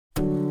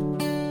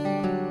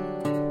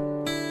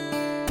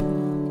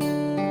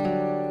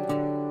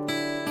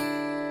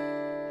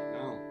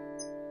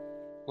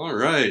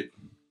right.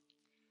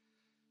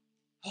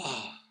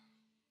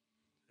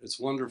 It's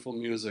wonderful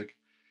music.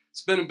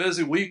 It's been a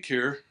busy week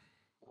here.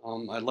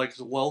 I'd like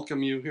to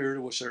welcome you here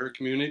to Waushara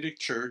Community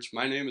Church.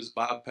 My name is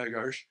Bob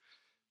Pegarsh,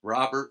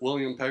 Robert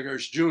William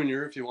Pegarsh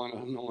Jr., if you want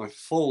to know my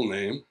full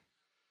name.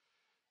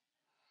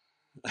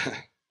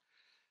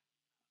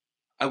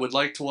 I would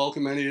like to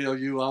welcome any of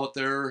you out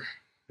there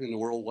in the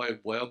World Wide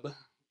Web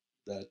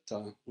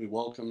that we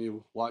welcome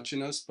you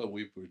watching us, but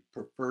we would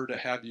prefer to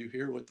have you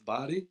here with the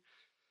body.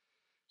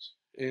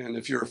 And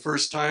if you're a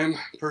first-time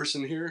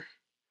person here,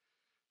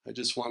 I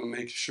just want to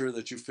make sure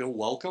that you feel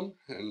welcome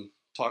and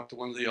talk to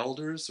one of the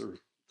elders or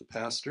the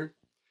pastor.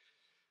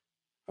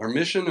 Our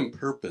mission and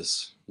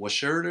purpose.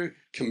 Waushara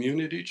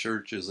Community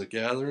Church is a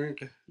gathering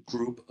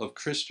group of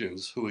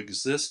Christians who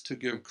exist to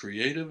give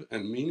creative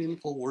and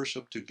meaningful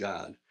worship to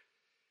God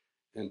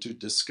and to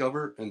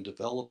discover and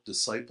develop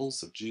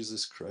disciples of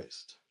Jesus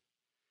Christ.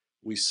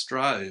 We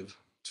strive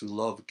to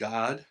love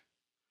God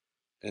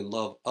and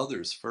love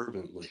others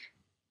fervently.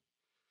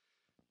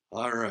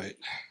 All right,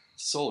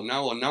 so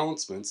now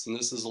announcements, and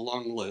this is a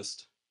long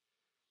list.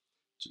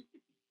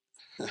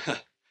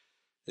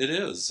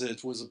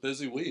 It was a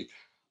busy week.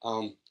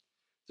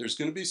 There's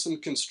going to be some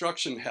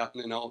construction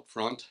happening out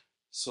front,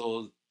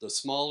 so the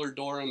smaller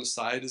door on the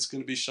side is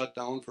going to be shut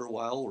down for a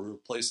while. We're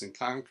replacing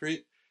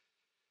concrete.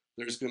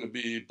 There's going to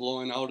be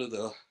blowing out of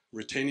the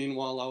retaining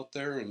wall out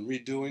there and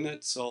redoing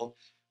it, so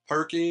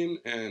parking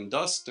and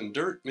dust and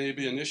dirt may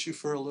be an issue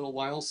for a little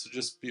while, so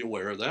just be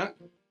aware of that.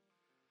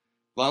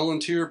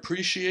 Volunteer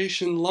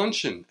Appreciation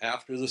Luncheon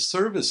after the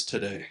service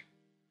today.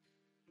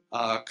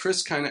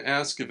 Chris kind of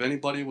asked if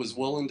anybody was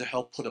willing to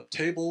help put up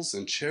tables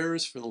and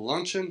chairs for the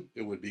luncheon.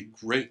 It would be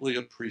greatly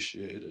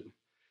appreciated.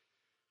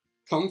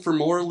 Come for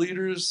more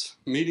leaders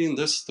meeting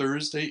this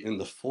Thursday in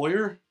the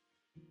foyer.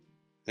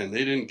 And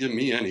they didn't give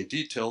me any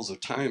details of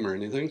time or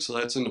anything, so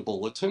that's in the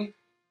bulletin.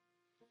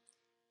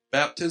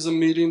 Baptism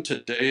meeting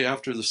today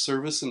after the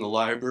service in the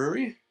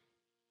library.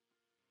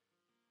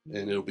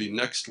 And it'll be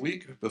next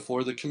week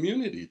before the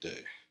community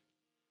day.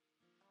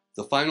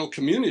 The final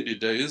community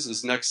days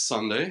is next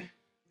Sunday.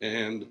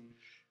 And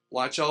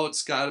watch out,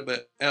 Scott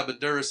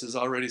Abadaris is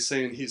already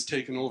saying he's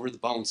taking over the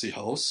bouncy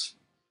house.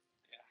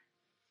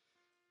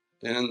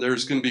 And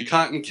there's going to be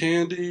cotton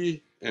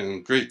candy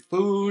and great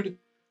food.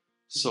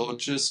 So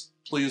just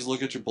please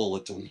look at your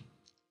bulletin.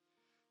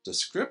 The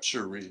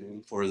scripture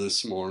reading for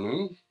this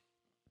morning.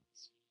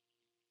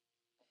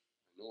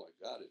 I know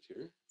I got it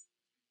here.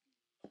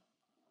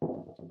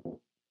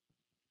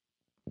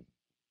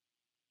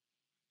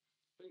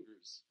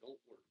 Fingers don't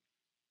work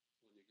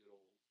when you get old.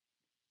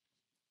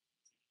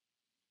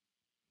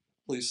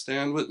 Please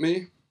stand with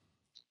me.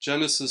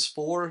 Genesis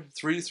 4,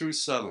 3 through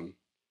 7.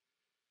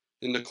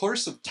 In the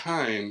course of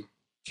time,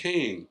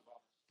 Cain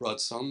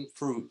brought some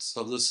fruits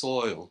of the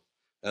soil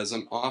as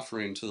an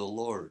offering to the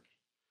Lord,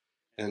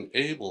 and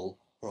Abel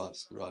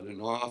brought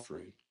an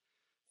offering,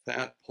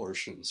 fat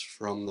portions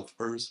from the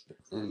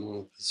firstborn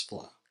of his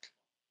flock.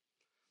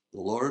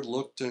 The Lord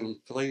looked in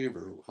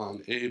favor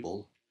on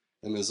Abel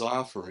and his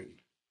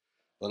offering,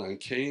 but on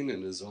Cain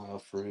and his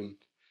offering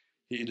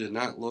he did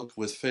not look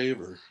with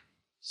favor.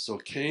 So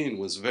Cain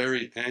was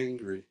very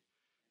angry,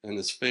 and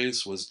his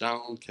face was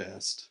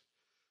downcast.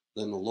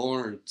 Then the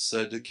Lord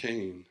said to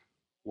Cain,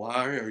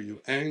 "Why are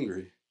you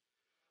angry?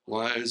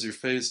 Why is your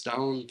face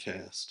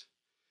downcast?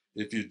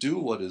 If you do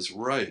what is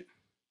right,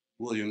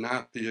 will you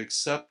not be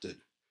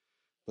accepted?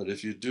 But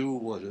if you do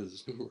what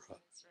is right,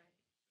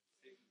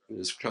 it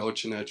is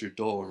crouching at your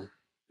door.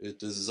 It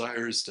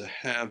desires to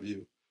have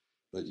you,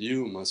 but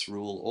you must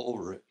rule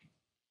over it."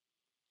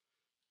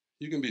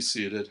 You can be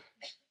seated.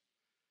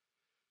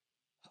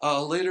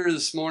 Later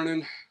this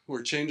morning,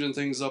 we're changing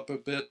things up a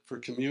bit for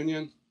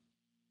communion.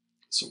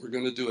 So we're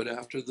going to do it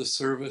after the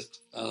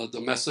service,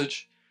 the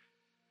message.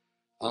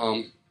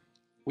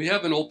 We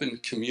have an open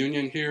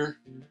communion here,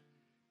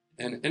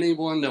 and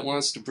anyone that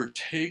wants to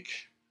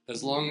partake,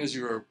 as long as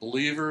you're a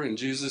believer in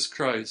Jesus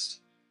Christ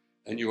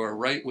and you are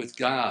right with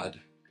God,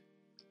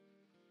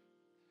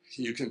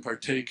 you can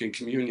partake in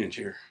communion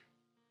here.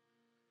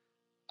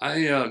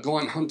 I go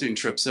on hunting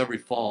trips every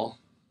fall,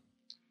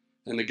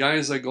 and the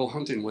guys I go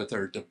hunting with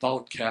are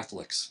devout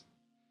Catholics.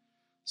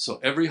 So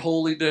every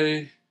holy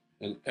day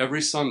and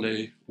every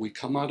Sunday, we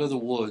come out of the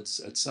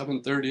woods at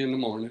 7:30 in the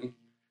morning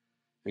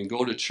and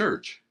go to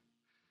church.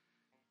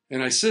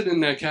 And I sit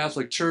in that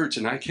Catholic church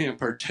and I can't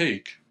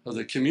partake of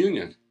the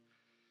communion.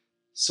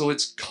 So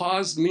it's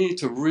caused me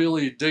to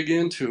really dig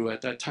into,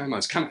 at that time, I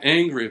was kind of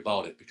angry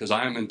about it because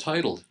I am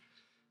entitled.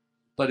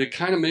 But it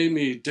kind of made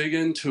me dig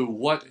into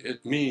what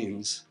it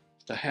means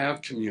to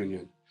have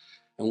communion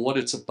and what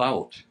it's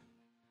about.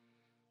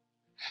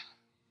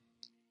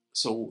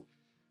 So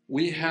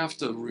we have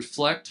to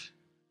reflect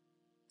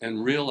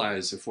and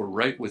realize if we're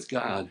right with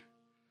God.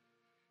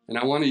 And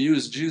I want to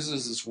use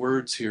Jesus'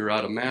 words here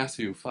out of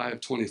Matthew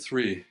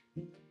 5:23.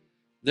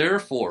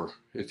 Therefore,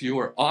 if you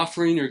are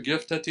offering your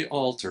gift at the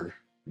altar,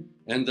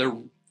 and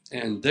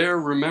there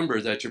remember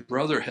that your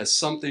brother has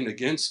something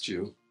against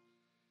you,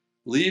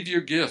 leave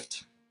your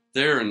gift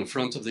there in the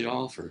front of the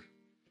altar,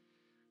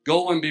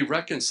 Go and be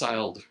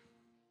reconciled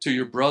to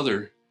your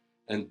brother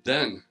and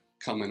then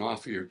come and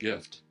offer your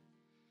gift.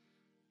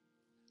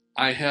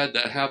 I had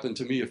that happen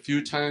to me a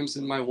few times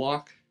in my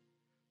walk,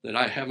 that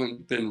I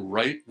haven't been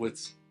right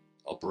with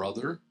a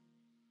brother,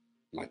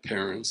 my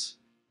parents,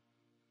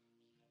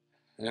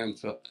 and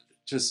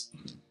just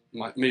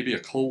maybe a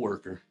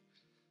coworker.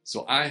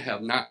 So I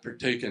have not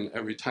partaken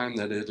every time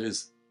that it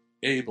is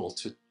able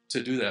to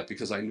do that,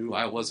 because I knew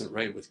I wasn't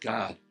right with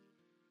God.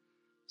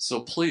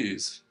 So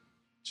please,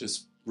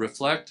 just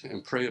reflect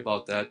and pray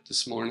about that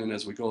this morning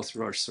as we go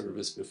through our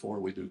service before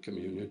we do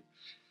communion.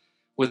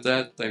 With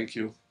that, thank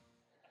you.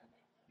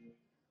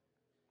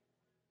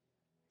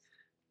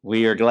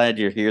 We are glad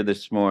you're here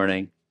this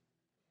morning.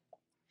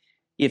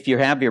 If you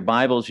have your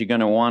Bibles, you're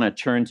going to want to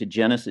turn to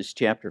Genesis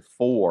chapter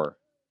 4.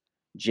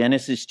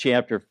 Genesis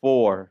chapter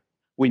 4.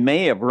 We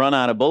may have run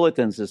out of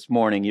bulletins this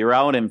morning. You're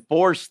out in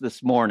force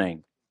this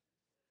morning.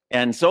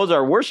 And so's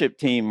our worship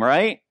team,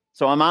 right?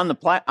 So I'm on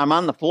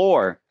the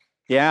floor.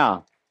 Yeah.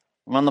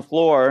 I'm on the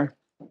floor.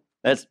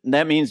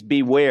 That means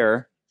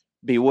beware.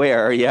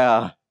 Beware.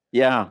 Yeah.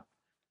 Yeah.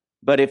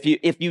 But if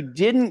you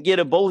didn't get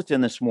a bulletin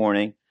this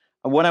morning,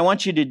 what I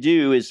want you to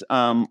do is,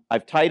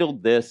 I've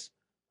titled this,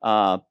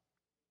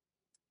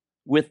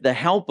 With the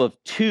Help of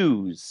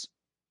Twos.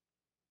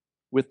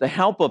 With the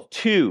help of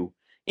two.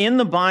 In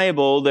the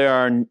Bible, there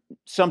are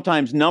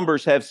sometimes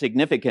numbers have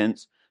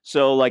significance.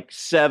 So like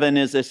 7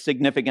 is a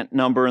significant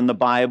number in the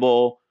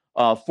Bible.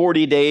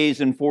 40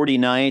 days and 40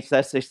 nights,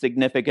 that's a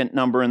significant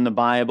number in the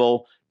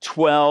Bible.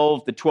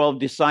 12, the 12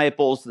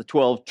 disciples, the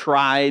 12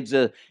 tribes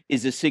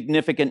is a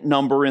significant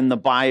number in the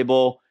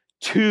Bible.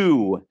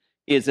 2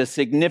 is a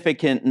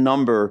significant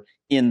number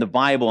in the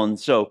Bible. And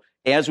so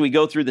as we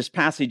go through this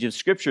passage of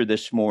Scripture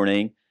this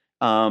morning,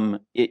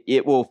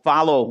 it will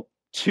follow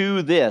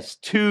to this,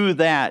 to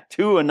that,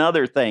 to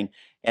another thing,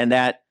 and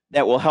that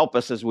will help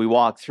us as we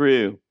walk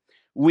through.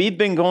 We've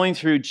been going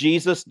through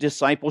Jesus'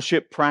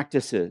 discipleship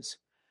practices.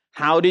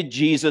 How did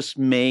Jesus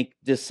make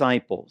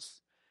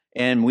disciples?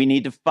 And we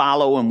need to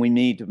follow and we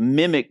need to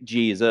mimic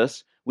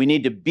Jesus. We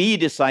need to be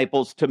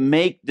disciples to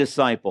make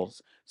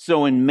disciples.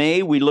 So in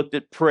May, we looked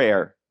at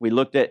prayer. We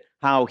looked at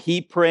how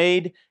he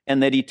prayed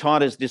and that he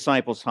taught his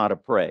disciples how to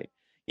pray.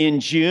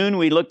 In June,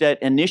 we looked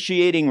at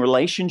initiating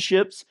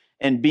relationships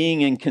and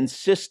being in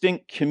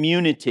consistent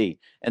community.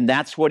 And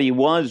that's what he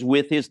was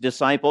with his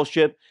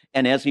discipleship.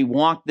 And as he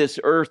walked this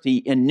earth,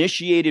 he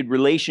initiated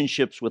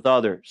relationships with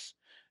others.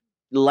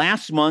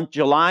 Last month,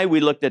 July,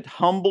 we looked at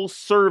humble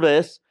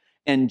service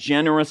and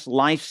generous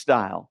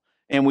lifestyle.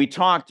 And we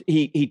talked,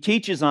 he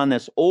teaches on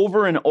this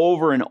over and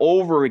over and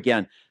over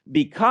again,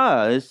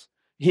 because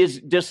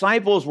his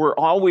disciples were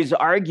always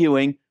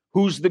arguing,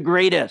 who's the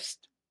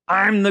greatest?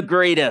 I'm the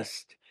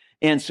greatest.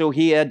 And so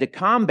he had to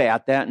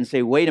combat that and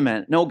say, wait a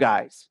minute, no,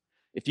 guys,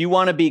 if you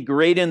want to be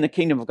great in the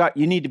kingdom of God,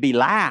 you need to be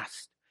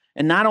last.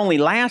 And not only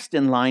last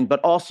in line, but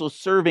also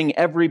serving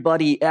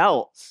everybody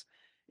else.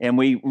 And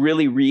we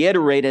really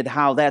reiterated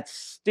how that's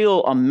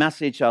still a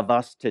message of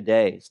us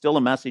today,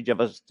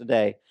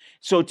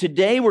 So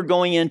today we're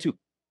going into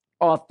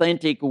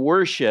authentic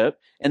worship,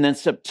 and then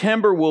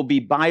September will be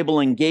Bible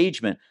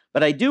engagement.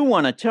 But I do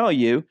want to tell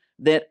you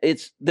that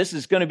this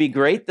is going to be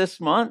great this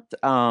month.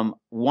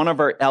 One of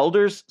our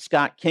elders,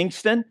 Scott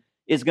Kingston,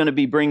 is going to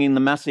be bringing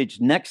the message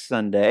next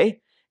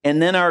Sunday.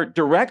 And then our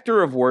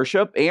director of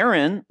worship,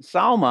 Aaron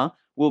Salma,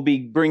 will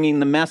be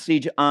bringing the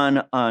message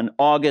on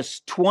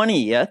August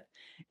 20th.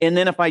 And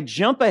then if I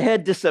jump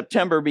ahead to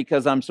September,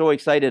 because I'm so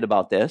excited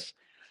about this,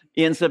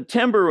 in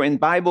September in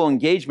Bible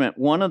engagement,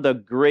 one of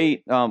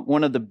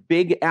the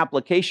big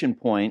application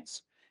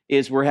points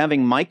is we're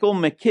having Michael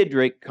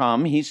McKidrick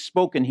come. He's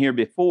spoken here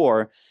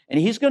before, and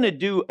he's going to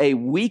do a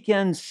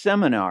weekend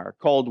seminar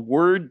called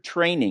Word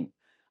Training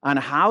on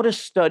how to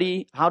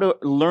study, how to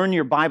learn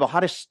your Bible,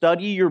 how to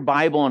study your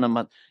Bible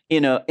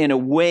in a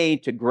way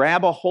to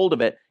grab a hold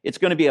of it. It's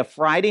going to be a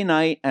Friday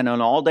night and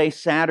an all-day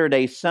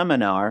Saturday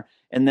seminar.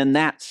 And then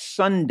that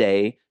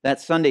Sunday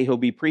he'll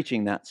be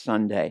preaching that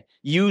Sunday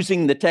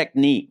using the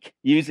technique.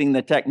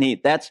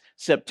 That's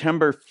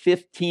September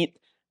 15th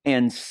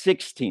and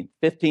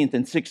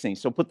 16th.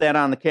 So put that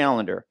on the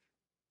calendar.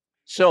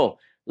 So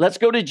let's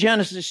go to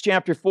Genesis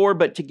chapter 4,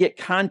 but to get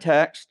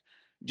context,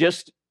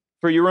 just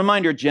for your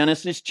reminder,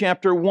 Genesis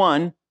chapter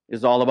 1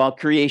 is all about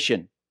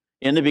creation.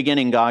 In the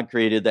beginning, God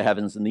created the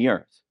heavens and the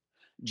earth.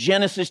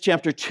 Genesis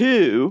chapter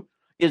 2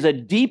 is a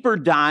deeper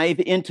dive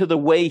into the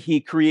way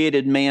he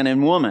created man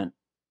and woman.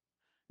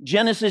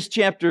 Genesis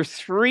chapter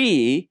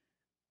 3,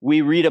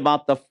 we read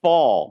about the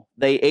fall.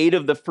 They ate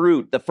of the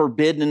fruit, the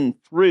forbidden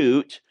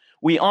fruit.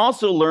 We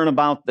also learn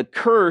about the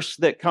curse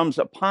that comes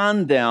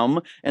upon them,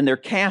 and they're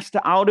cast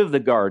out of the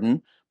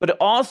garden. But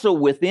also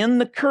within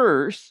the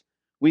curse,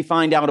 we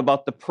find out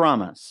about the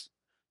promise.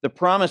 The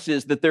promise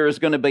is that there is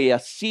going to be a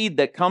seed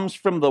that comes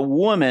from the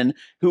woman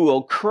who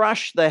will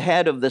crush the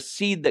head of the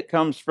seed that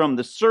comes from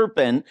the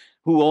serpent,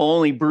 who will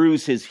only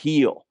bruise his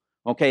heel.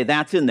 Okay,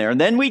 that's in there.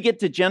 And then we get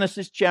to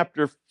Genesis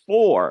chapter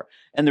 4.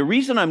 And the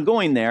reason I'm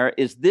going there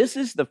is this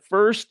is the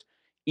first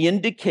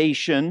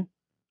indication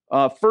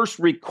first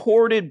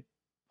recorded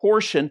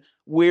portion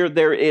where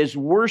there is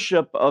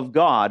worship of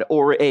God,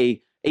 or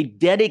a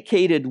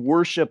dedicated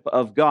worship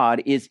of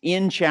God, is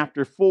in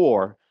chapter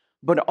 4.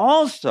 But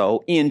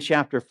also in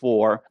chapter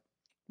 4,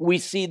 we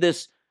see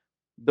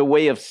the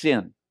way of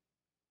sin.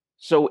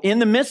 So in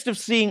the midst of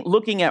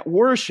looking at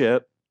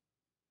worship,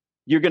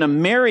 you're going to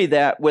marry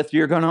that with,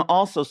 you're going to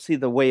also see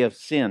the way of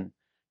sin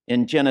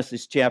in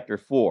Genesis chapter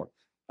 4.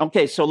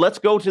 Okay, so let's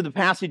go to the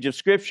passage of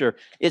Scripture.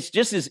 It's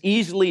just as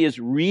easily as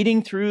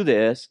reading through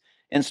this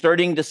and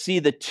starting to see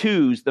the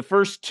twos. The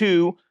first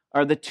two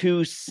are the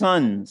two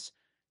sons.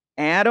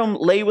 Adam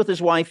lay with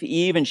his wife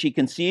Eve, and she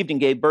conceived and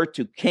gave birth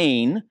to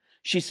Cain.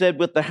 She said,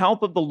 with the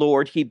help of the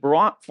Lord, he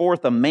brought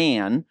forth a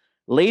man.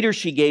 Later,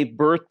 she gave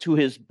birth to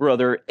his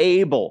brother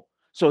Abel.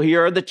 So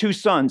here are the two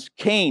sons.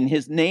 Cain,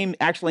 his name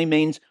actually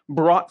means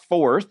brought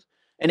forth.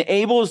 And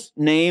Abel's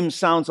name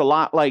sounds a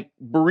lot like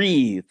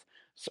breathe.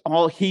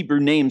 All Hebrew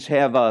names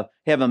have a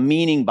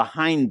meaning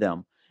behind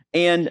them.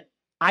 And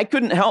I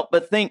couldn't help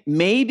but think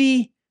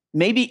maybe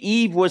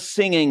Eve was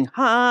singing,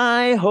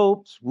 high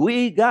hopes,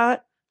 we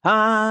got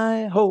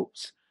high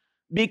hopes,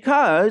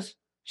 because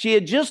she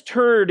had just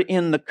heard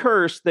in the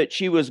curse that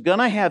she was going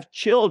to have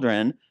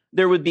children.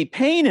 There would be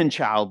pain in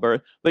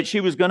childbirth, but she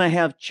was going to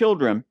have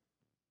children.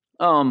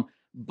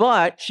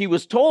 But she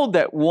was told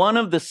that one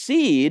of the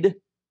seed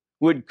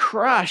would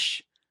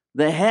crush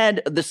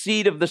the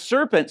seed of the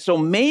serpent. So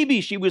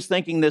maybe she was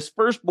thinking this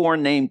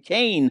firstborn named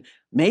Cain,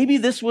 maybe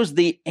this was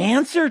the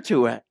answer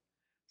to it.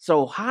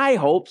 So high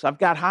hopes, I've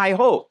got high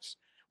hopes.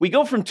 We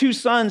go from two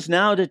sons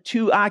now to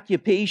two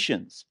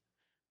occupations.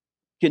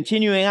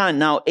 Continuing on,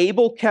 now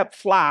Abel kept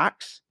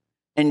flocks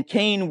and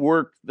Cain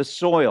worked the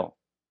soil.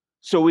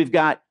 So we've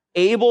got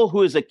Abel,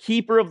 who is a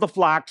keeper of the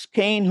flocks,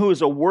 Cain, who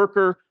is a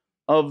worker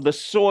of the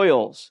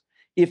soils.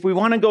 If we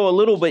want to go a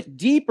little bit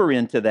deeper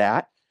into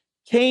that,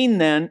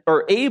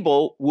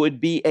 Abel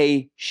would be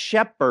a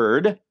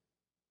shepherd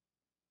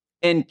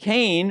and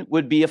Cain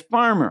would be a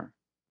farmer.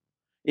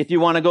 If you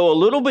want to go a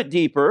little bit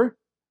deeper,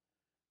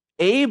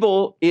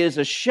 Abel is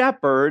a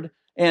shepherd,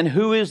 and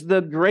who is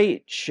the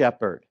great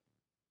shepherd?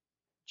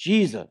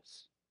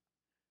 Jesus.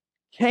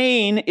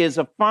 Cain is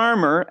a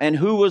farmer, and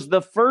who was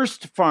the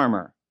first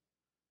farmer?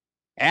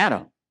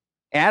 Adam.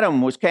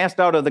 Adam was cast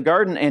out of the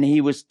garden, and he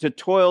was to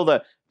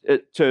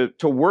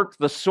work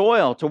the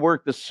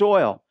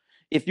soil,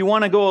 If you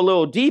want to go a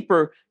little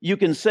deeper, you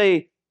can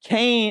say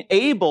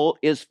Abel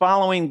is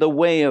following the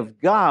way of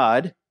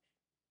God,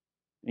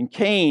 and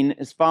Cain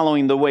is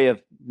following the way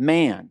of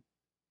man.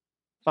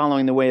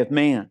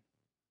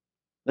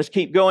 Let's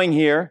keep going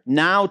here.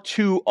 Now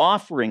two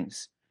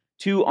offerings.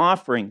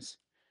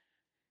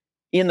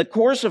 In the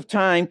course of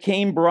time,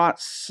 Cain brought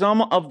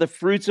some of the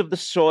fruits of the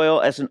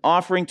soil as an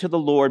offering to the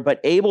Lord, but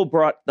Abel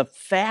brought the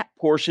fat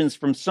portions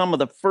from some of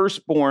the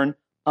firstborn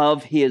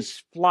of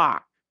his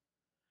flock.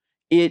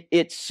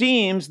 It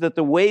seems that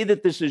the way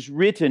that this is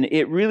written,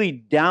 it really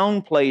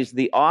downplays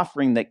the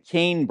offering that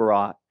Cain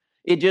brought.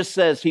 It just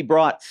says he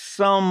brought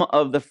some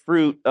of the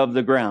fruit of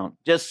the ground,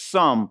 just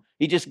some.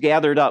 He just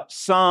gathered up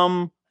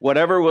some,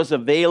 whatever was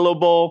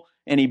available,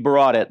 and he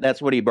brought it. That's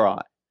what he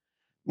brought.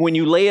 When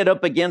you lay it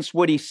up against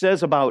what he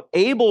says about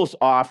Abel's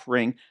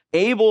offering,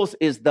 Abel's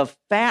is the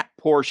fat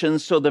portion,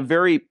 so the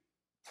very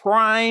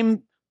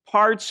prime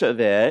parts of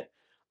it,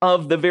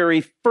 of the very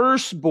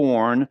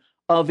firstborn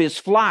of his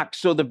flock.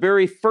 So the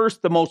very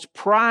first, the most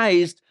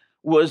prized,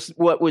 was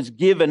what was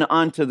given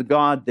unto the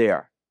God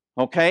there.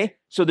 Okay?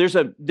 So there's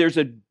a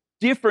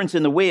difference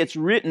in the way it's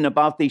written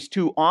about these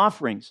two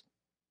offerings.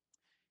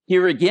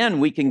 Here again,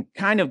 we can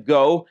kind of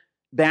go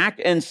back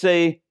and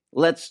say,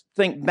 let's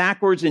think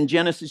backwards in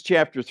Genesis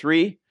chapter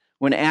 3,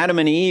 when Adam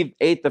and Eve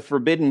ate the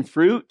forbidden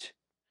fruit,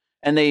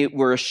 and they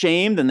were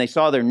ashamed, and they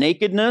saw their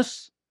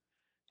nakedness.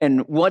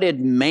 And what did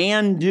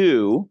man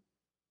do?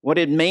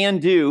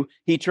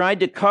 He tried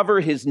to cover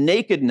his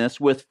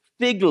nakedness with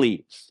fig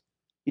leaves.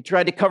 He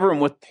tried to cover them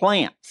with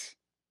plants.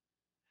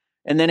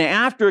 And then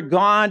after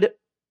God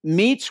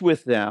meets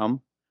with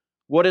them,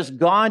 what does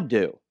God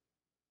do?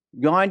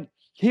 God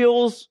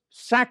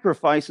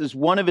sacrifices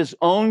one of his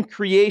own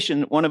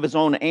creation, one of his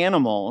own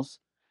animals,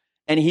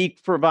 and he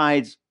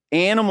provides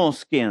animal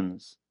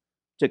skins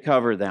to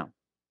cover them.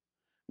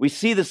 We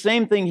see the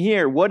same thing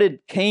here. What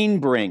did Cain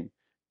bring?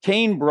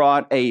 Cain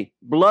brought a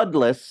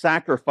bloodless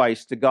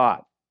sacrifice to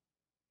God,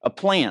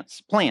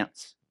 plants.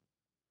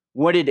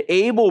 What did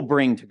Abel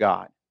bring to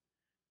God?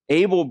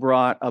 Abel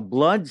brought a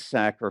blood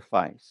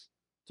sacrifice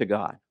to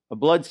God,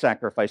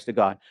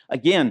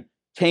 Again,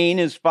 Cain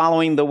is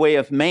following the way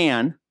of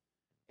man.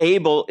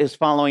 Abel is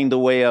following the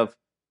way of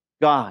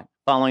God,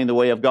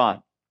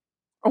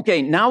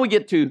 Okay, now we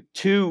get to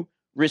two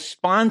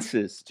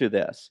responses to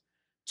this.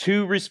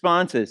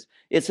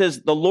 It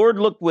says, the Lord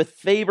looked with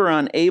favor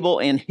on Abel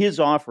and his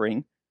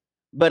offering,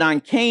 but on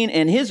Cain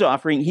and his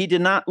offering, he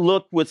did not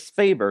look with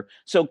favor.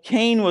 So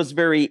Cain was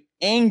very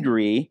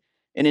angry,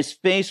 and his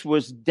face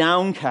was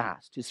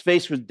downcast.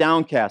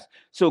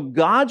 So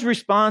God's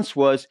response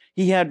was,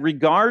 he had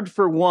regard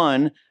for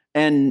one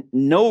and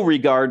no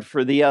regard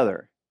for the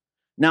other.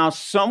 Now,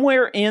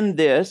 somewhere in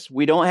this,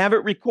 we don't have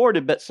it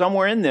recorded, but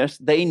somewhere in this,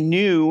 they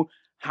knew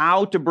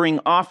how to bring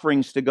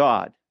offerings to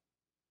God.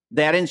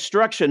 That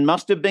instruction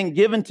must have been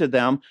given to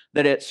them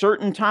that at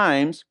certain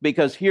times,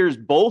 because here's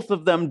both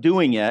of them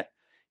doing it,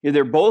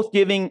 they're both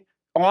giving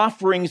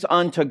offerings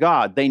unto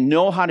God. They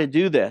know how to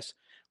do this.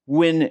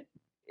 And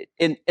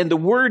the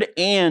word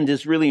 "and"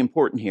 is really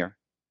important here.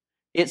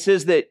 It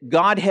says that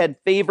God had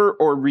favor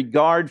or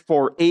regard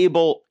for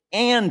Abel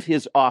and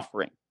his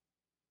offering.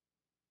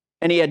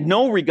 And he had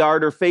no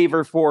regard or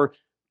favor for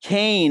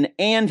Cain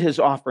and his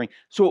offering.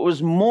 So it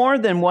was more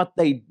than what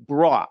they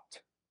brought.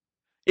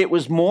 It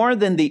was more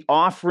than the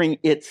offering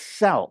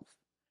itself.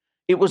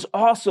 It was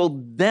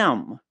also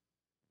them,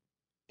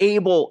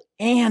 Abel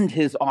and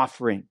his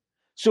offering.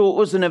 So it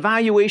was an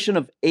evaluation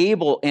of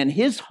Abel and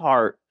his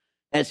heart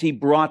as he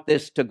brought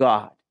this to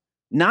God,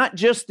 not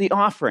just the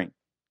offering.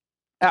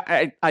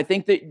 I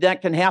think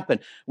that can happen.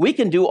 We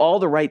can do all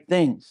the right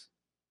things.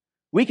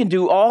 We can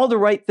do all the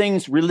right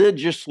things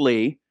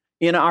religiously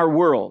in our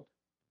world.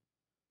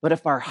 But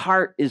if our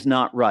heart is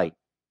not right,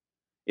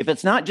 if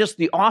it's not just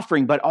the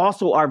offering, but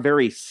also our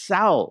very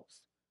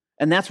selves,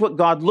 and that's what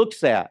God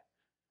looks at.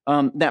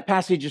 That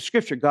passage of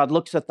Scripture, God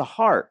looks at the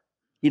heart.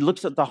 He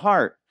looks at the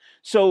heart.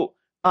 So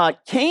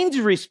Cain's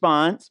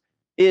response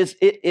is,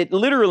 it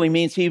literally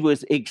means he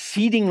was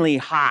exceedingly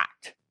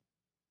hot.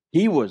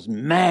 He was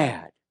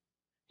mad.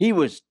 He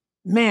was,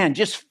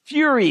 just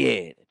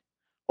furiated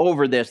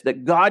over this,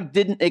 that God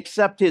didn't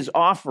accept his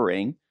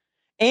offering,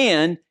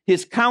 and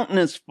his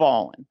countenance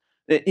fallen.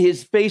 That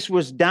his face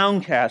was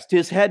downcast.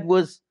 His head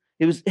was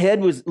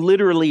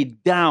literally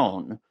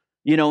down,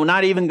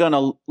 not even going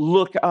to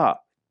look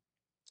up.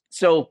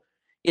 So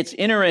it's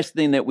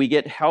interesting that we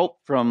get help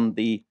from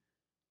the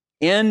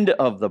end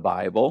of the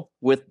Bible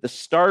with the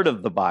start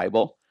of the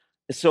Bible.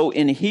 So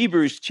in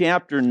Hebrews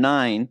chapter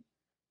 9,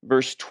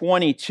 verse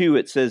 22,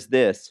 it says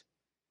this: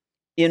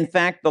 "In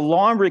fact, the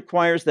law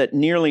requires that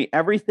nearly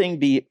everything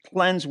be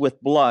cleansed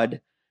with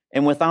blood,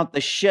 and without the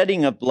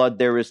shedding of blood,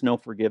 there is no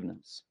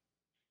forgiveness."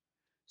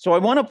 So I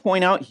want to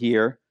point out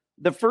here,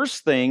 the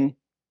first thing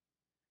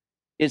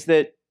is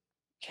that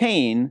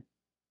Cain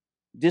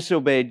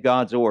disobeyed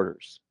God's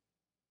orders.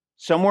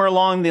 Somewhere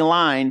along the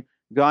line,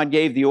 God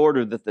gave the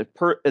order that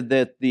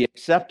the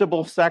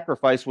acceptable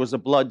sacrifice was a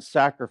blood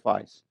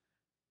sacrifice.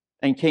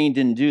 And Cain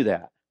didn't do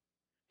that.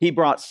 He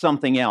brought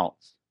something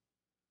else.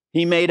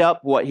 He made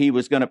up what he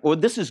was going to,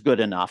 this is good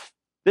enough.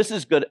 This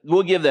is good.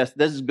 We'll give this.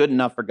 This is good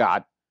enough for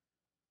God.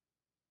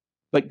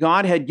 But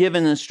God had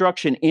given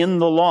instruction in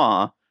the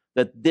law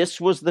that this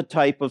was the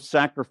type of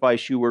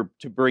sacrifice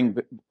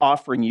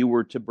offering you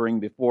were to bring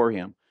before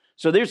him.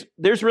 So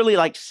there's really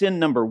like sin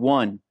number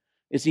one,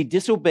 is he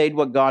disobeyed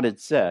what God had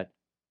said.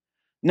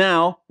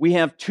 Now we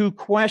have two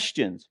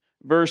questions.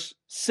 Verse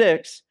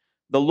 6,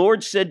 the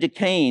Lord said to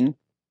Cain,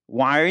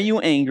 "Why are you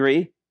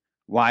angry?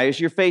 Why is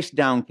your face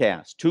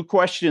downcast?" Two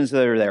questions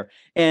that are there.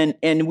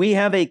 And we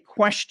have a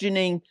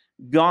questioning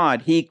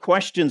God. He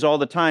questions all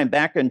the time.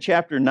 Back in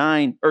chapter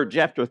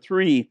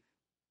 3,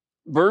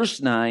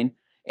 verse 9,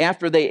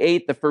 after they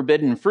ate the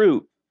forbidden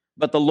fruit,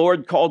 but the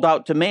Lord called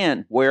out to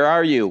man, "Where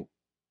are you?"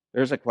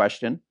 There's a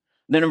question.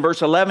 Then in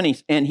verse 11,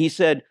 he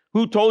said,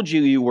 "Who told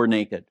you you were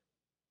naked?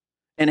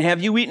 And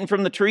have you eaten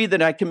from the tree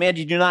that I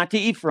commanded you not to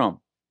eat from?"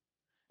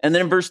 And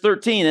then in verse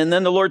 13, and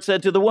then the Lord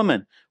said to the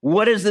woman,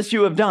 "What is this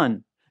you have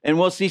done?" And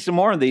we'll see some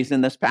more of these in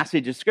this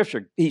passage of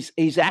Scripture.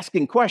 He's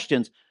asking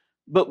questions,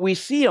 but we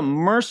see a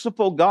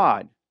merciful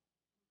God.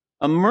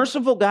 A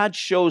merciful God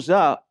shows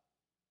up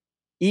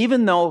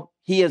even though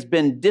he has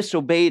been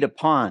disobeyed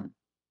upon.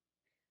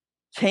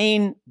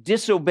 Cain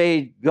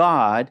disobeyed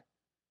God,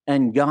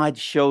 and God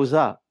shows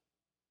up.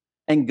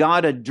 And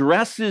God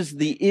addresses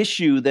the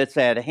issue that's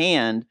at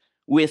hand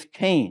with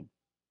Cain.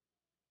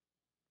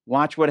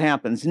 Watch what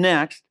happens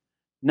next.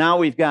 Now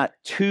we've got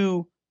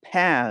two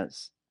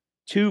paths.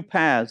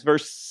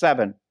 Verse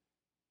 7.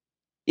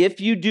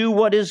 "If you do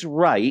what is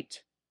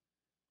right,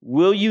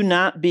 will you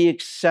not be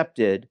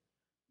accepted?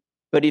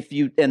 But if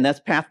you," and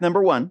that's path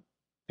number one.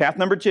 Path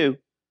number two,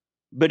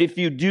 "But if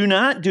you do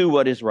not do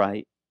what is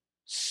right,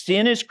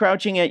 sin is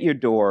crouching at your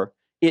door.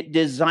 It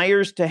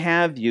desires to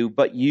have you,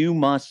 but you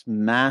must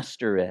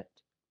master it."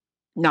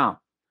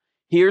 Now,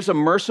 here's a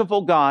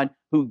merciful God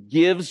who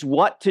gives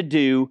what to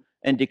do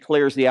and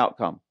declares the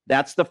outcome.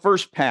 That's the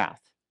first path.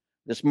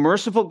 This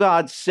merciful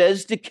God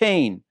says to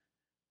Cain,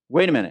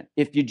 "Wait a minute,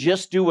 if you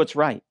just do what's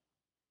right,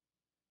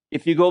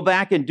 if you go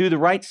back and do the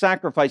right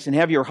sacrifice and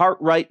have your heart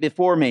right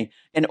before me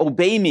and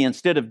obey me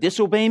instead of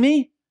disobey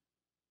me,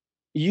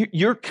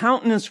 your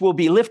countenance will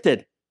be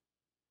lifted.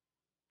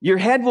 Your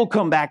head will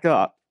come back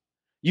up.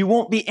 You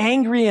won't be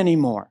angry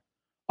anymore.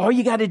 All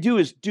you got to do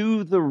is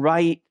do the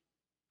right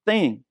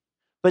thing."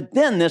 But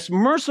then this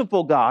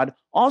merciful God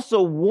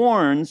also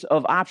warns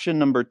of option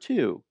number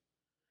two.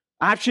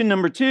 Option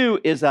number two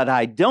is that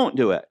I don't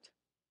do it.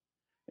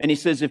 And he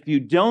says, if you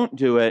don't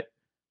do it,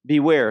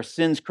 beware,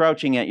 sin's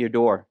crouching at your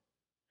door.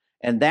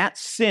 And that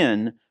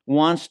sin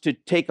wants to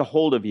take a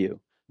hold of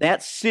you.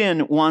 That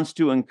sin wants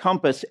to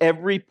encompass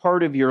every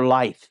part of your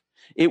life.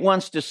 It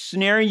wants to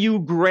snare you,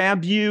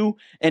 grab you,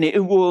 and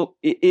it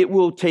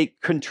will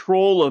take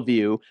control of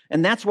you.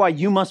 And that's why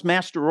you must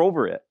master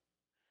over it.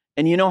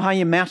 And you know how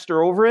you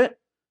master over it?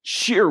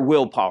 Sheer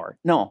willpower.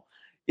 No,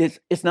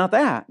 it's not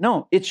that.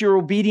 No, it's your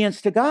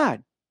obedience to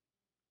God.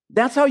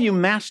 That's how you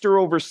master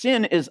over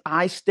sin, is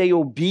I stay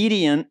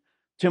obedient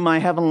to my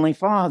Heavenly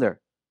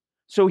Father.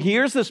 So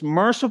here's this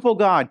merciful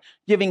God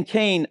giving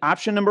Cain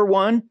option number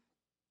 1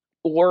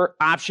 or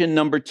option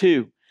number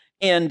 2.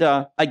 And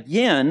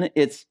again,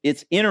 it's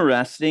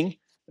interesting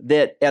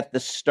that at the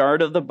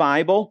start of the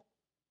Bible,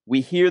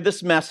 we hear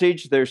this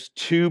message. There's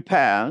 2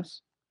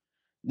 paths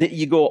that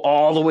you go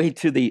all the way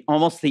to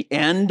almost the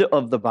end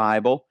of the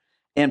Bible.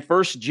 And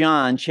 1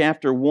 John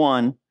chapter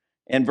 1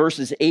 and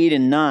verses 8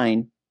 and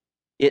 9,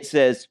 it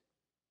says,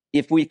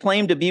 if we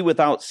claim to be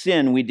without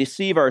sin, we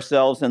deceive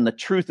ourselves and the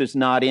truth is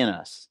not in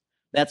us.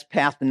 That's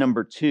path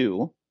number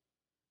 2.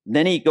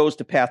 Then he goes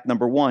to path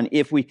number 1,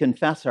 if we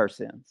confess our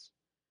sins.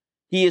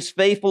 He is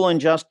faithful and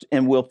just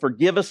and will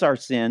forgive us our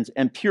sins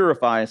and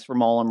purify us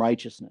from all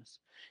unrighteousness.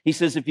 He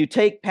says, if you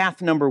take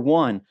path number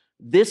 1,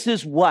 this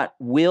is what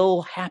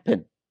will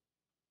happen.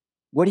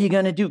 What are you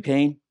going to do,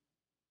 Cain?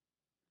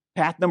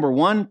 Path number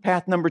 1,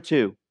 path number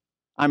 2.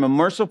 I'm a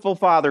merciful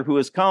Father who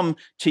has come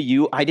to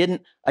you.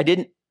 I'm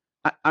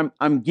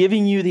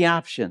giving you the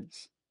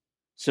options.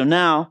 So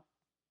now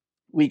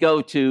we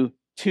go to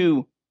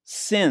 2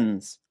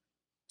 sins.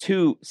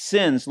 2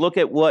 sins. Look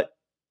at what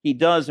he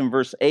does in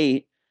verse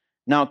 8.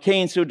 Now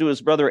Cain said to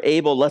his brother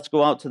Abel, let's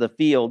go out to the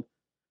field.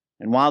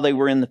 And while they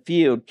were in the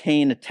field,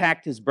 Cain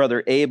attacked his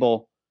brother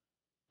Abel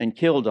and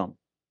killed him.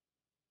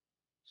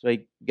 So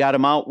he got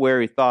him out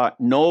where he thought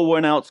no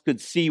one else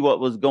could see what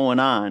was going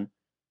on,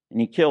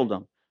 and he killed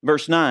him.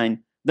 Verse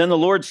 9, then the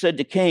Lord said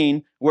to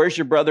Cain, where's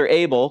your brother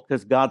Abel?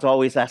 Because God's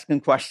always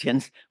asking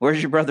questions.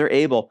 Where's your brother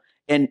Abel?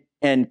 And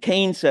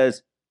Cain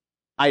says,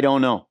 I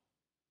don't know.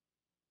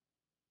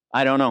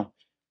 I don't know.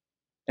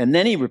 And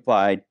then he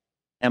replied,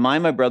 am I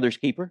my brother's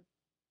keeper?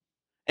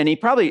 And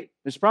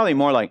it's probably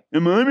more like,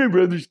 am I my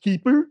brother's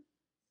keeper?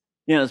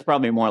 It's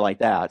probably more like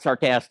that,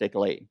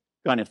 sarcastically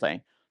kind of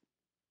thing.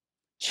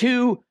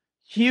 2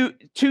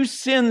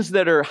 sins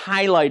that are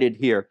highlighted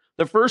here.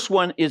 The first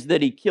one is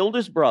that he killed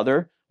his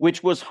brother,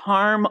 which was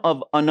harm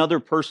of another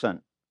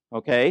person,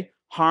 okay?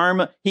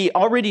 Harm, he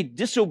already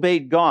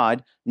disobeyed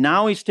God.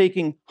 Now he's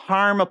taking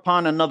harm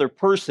upon another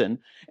person.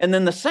 And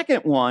then the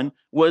second one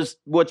was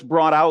what's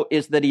brought out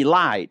is that he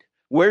lied.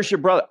 Where's your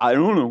brother? I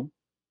don't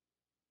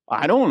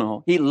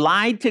know. He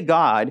lied to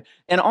God.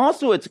 And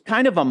also it's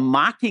kind of a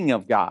mocking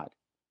of God.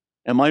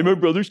 Am I my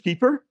brother's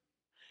keeper?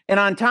 And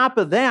on top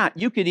of that,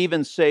 you could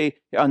even say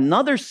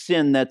another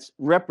sin that's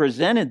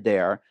represented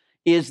there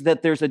is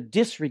that there's a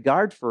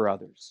disregard for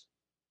others.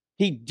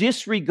 He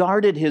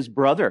disregarded his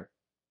brother.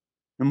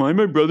 Am I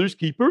my brother's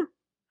keeper?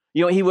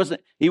 He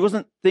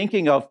wasn't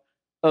thinking of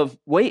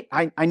wait,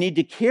 I need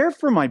to care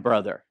for my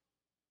brother.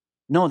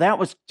 No, that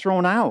was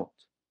thrown out.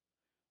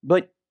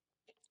 But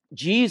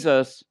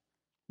Jesus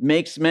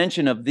makes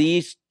mention of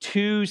these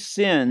 2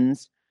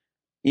 sins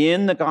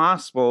in the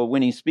gospel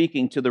when he's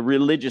speaking to the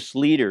religious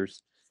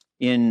leaders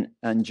in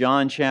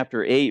John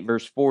chapter 8,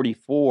 verse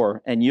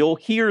 44, and you'll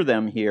hear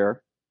them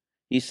here.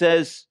 He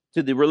says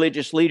to the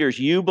religious leaders,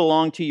 you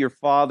belong to your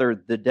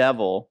father, the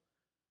devil,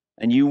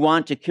 and you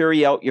want to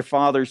carry out your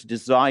father's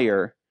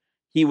desire.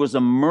 He was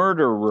a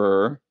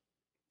murderer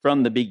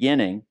from the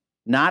beginning,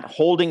 not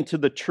holding to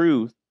the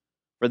truth,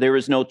 for there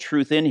is no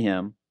truth in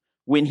him.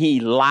 When he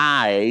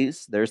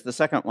lies, there's the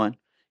second one,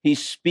 he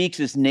speaks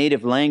his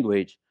native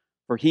language,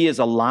 for he is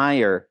a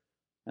liar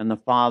and the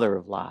father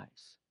of lies.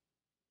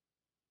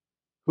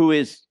 Who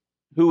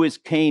is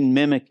Cain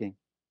mimicking?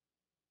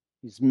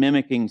 He's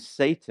mimicking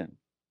Satan.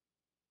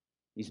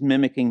 He's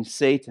mimicking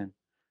Satan.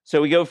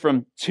 So we go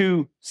from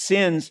 2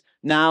 sins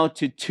now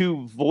to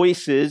 2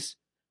 voices.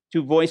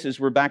 2 voices.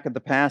 We're back at the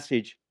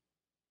passage.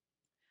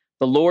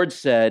 The Lord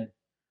said,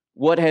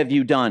 what have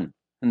you done?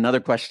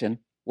 Another question.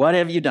 What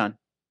have you done?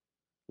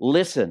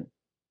 Listen,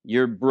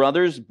 your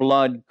brother's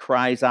blood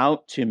cries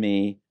out to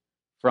me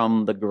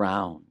from the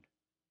ground.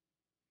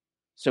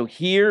 So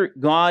here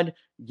God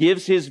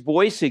gives his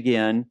voice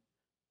again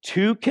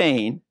to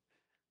Cain,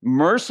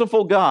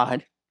 merciful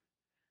God,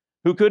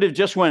 who could have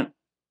just went,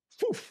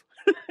 poof,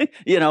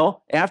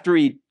 after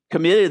he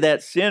committed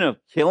that sin of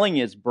killing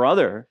his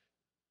brother.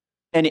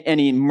 And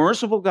a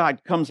merciful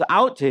God comes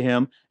out to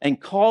him and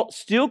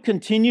still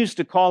continues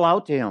to call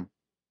out to him,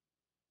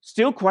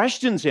 still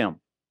questions him,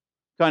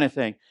 kind of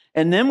thing.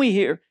 And then we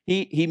hear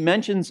he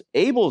mentions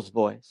Abel's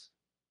voice.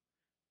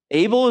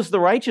 Abel is the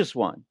righteous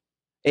one.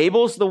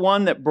 Abel's the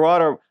one that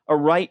brought a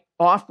right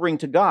offering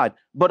to God,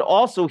 but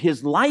also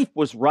his life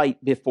was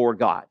right before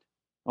God.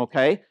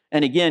 Okay?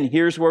 And again,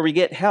 here's where we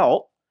get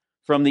help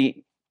from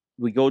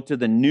we go to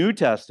the New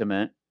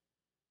Testament.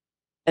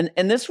 And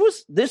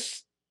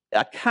this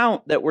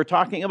account that we're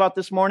talking about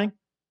this morning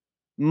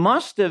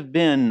must have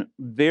been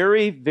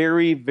very,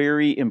 very,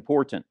 very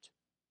important.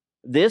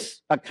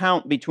 This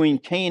account between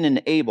Cain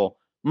and Abel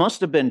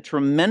must have been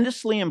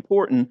tremendously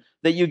important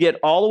that you get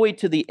all the way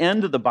to the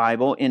end of the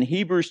Bible in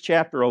Hebrews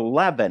chapter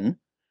 11.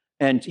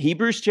 And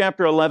Hebrews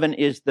chapter 11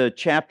 is the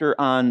chapter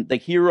on the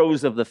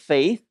heroes of the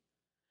faith.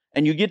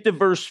 And you get to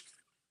verse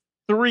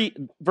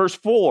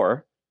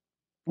 4,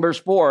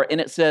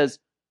 and it says,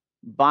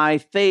 by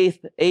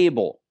faith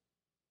Abel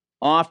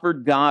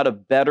offered God a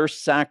better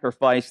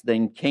sacrifice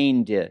than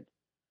Cain did.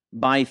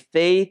 By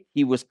faith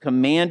he was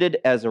commended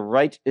as a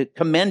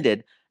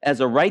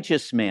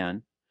righteous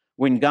man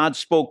when God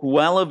spoke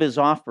well of his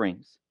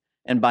offerings.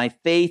 And by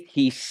faith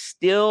he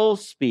still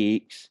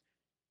speaks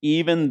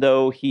even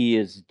though he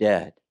is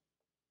dead.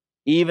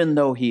 Even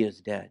though he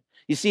is dead.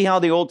 You see how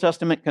the Old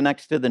Testament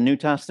connects to the New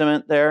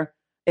Testament there?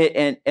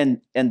 And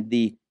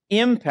the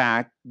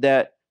impact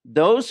that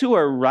those who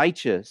are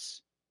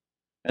righteous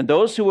and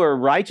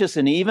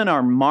even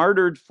are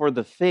martyred for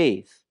the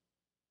faith,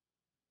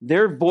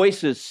 their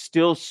voices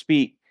still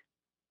speak.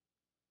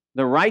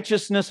 The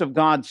righteousness of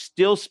God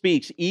still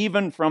speaks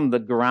even from the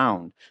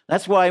ground.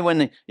 That's why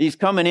when he's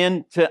coming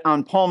in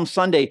on Palm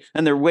Sunday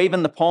and they're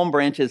waving the palm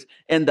branches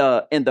and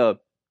the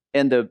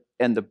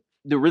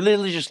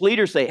religious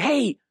leaders say,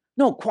 "Hey,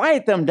 no,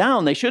 quiet them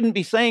down. They shouldn't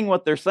be saying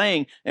what they're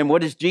saying." And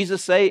what does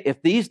Jesus say?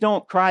 If these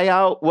don't cry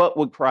out, what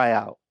would cry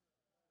out?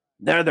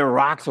 The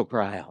rocks will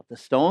cry out. The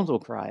stones will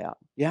cry out.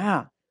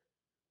 Yeah.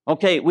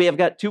 Okay, we have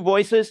got two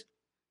voices.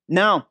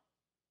 Now,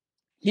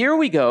 here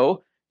we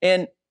go.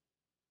 And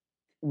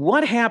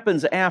what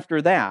happens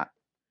after that?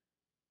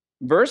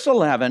 Verse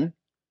 11,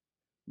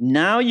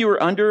 now you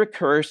are under a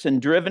curse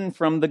and driven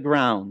from the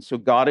ground. So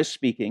God is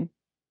speaking.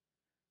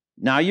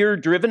 Now you're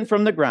driven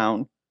from the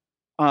ground,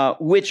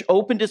 which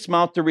opened its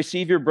mouth to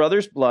receive your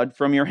brother's blood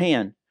from your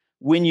hand.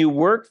 When you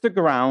work the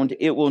ground,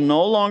 it will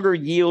no longer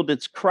yield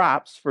its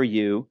crops for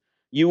you.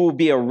 You will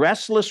be a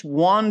restless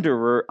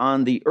wanderer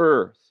on the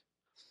earth.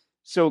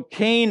 So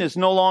Cain is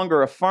no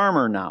longer a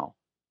farmer now.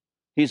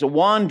 He's a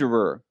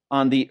wanderer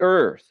on the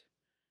earth.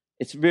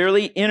 It's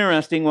really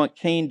interesting what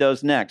Cain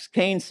does next.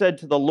 Cain said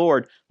to the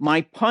Lord,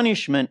 my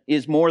punishment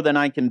is more than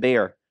I can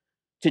bear.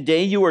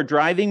 Today you are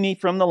driving me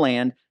from the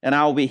land, and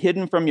I will be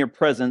hidden from your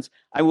presence.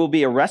 I will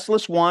be a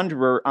restless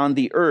wanderer on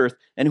the earth,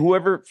 and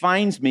whoever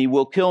finds me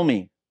will kill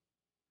me.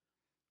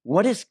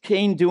 What is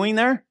Cain doing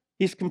there?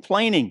 He's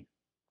complaining.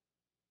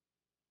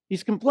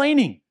 He's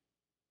complaining.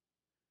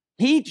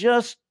 He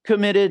just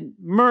committed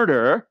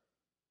murder,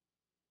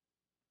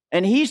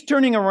 and he's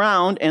turning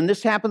around, and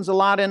this happens a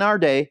lot in our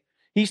day.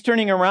 He's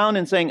turning around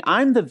and saying,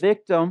 I'm the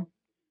victim.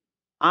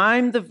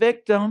 I'm the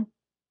victim.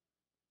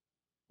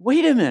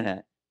 Wait a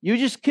minute. You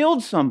just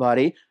killed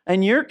somebody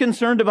and you're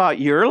concerned about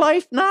your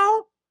life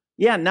now?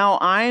 Yeah, now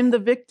I'm the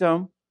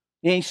victim.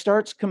 And he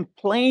starts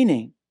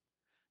complaining.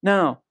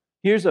 Now,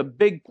 here's a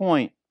big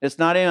point. It's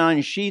not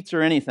on sheets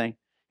or anything.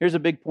 Here's a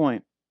big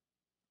point.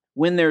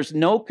 When there's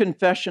no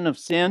confession of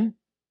sin,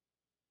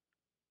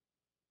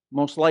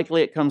 most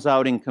likely it comes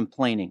out in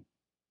complaining.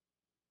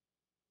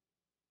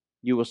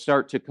 You will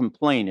start to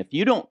complain. If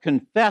you don't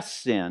confess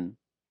sin,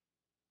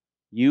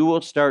 you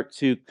will start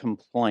to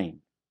complain.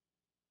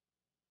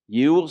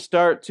 You will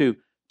start to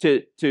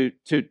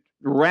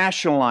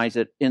rationalize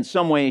it in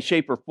some way,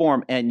 shape, or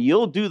form, and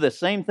you'll do the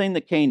same thing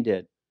that Cain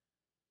did.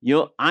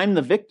 I'm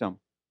the victim.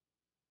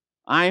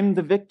 I'm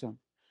the victim.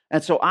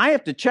 And so I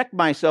have to check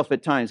myself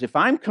at times. If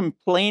I'm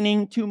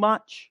complaining too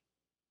much,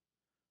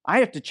 I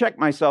have to check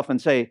myself and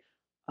say,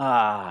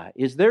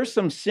 is there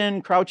some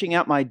sin crouching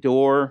at my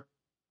door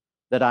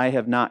that I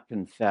have not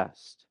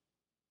confessed,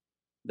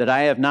 that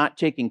I have not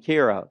taken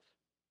care of,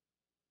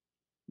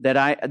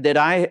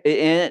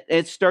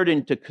 it's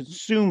starting to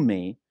consume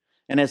me,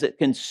 and as it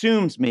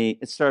consumes me,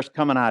 it starts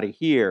coming out of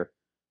here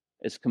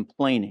as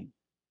complaining.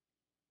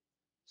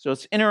 So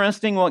it's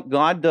interesting what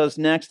God does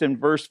next in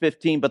verse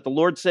 15. But the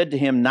Lord said to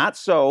him, not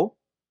so.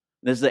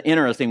 This is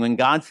interesting when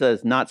God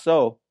says, not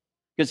so,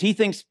 because he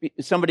thinks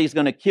somebody's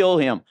going to kill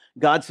him.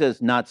 God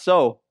says, not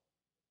so,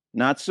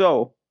 not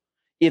so.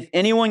 If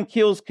anyone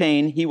kills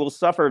Cain, he will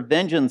suffer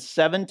vengeance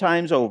 7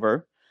 times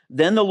over.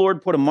 Then the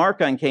Lord put a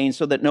mark on Cain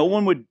so that no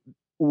one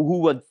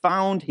who had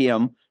found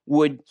him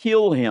would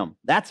kill him.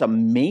 That's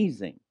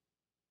amazing.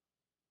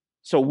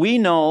 So we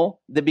know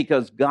that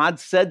because God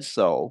said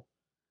so,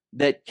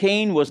 that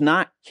Cain was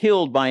not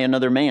killed by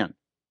another man.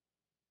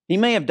 He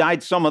may have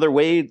died some other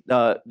way,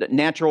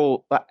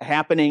 natural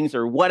happenings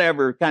or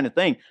whatever kind of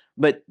thing,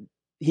 but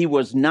he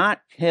was not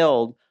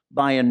killed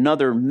by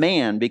another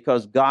man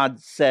because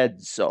God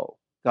said so.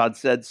 God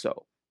said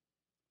so.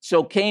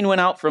 So Cain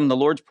went out from the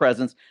Lord's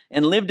presence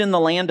and lived in the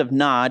land of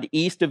Nod,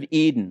 east of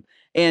Eden.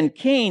 And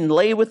Cain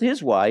lay with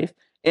his wife,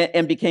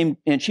 and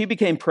she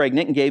became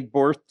pregnant and gave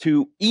birth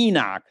to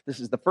Enoch. This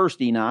is the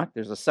first Enoch.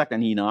 There's a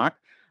second Enoch.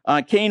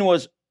 Cain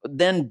was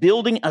then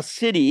building a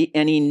city,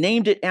 and he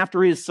named it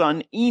after his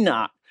son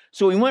Enoch.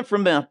 So he went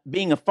from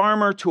being a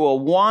farmer to a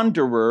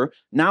wanderer.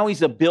 Now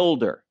he's a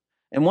builder.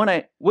 And what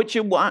I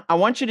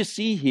want you to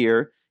see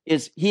here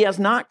is he has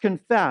not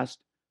confessed,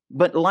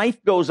 but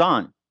life goes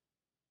on.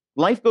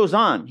 Life goes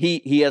on.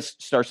 He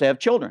starts to have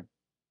children.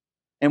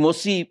 And we'll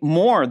see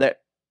more that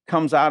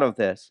comes out of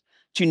this.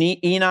 To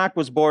Enoch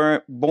was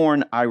born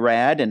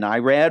Irad, and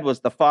Irad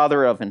was the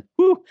father of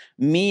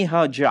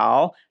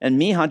Mehajal,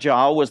 and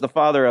Mehajal was the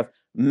father of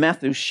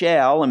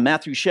Methushel, and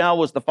Methushel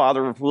was the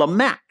father of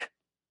Lamech.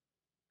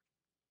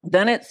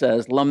 Then it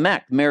says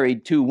Lamech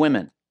married 2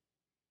 women.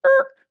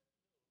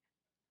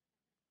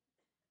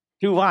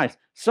 Two wives.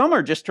 Some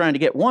are just trying to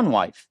get 1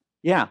 wife.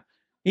 Yeah,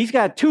 he's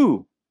got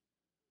 2.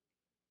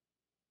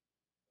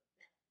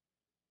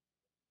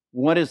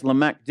 What is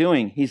Lamech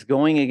doing? He's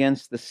going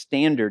against the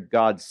standard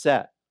God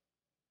set.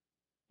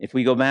 If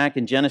we go back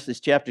in Genesis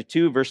chapter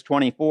 2, verse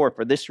 24,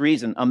 for this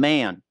reason, a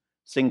man,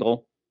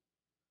 single,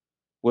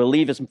 will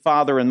leave his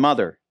father and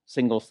mother,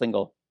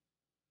 single,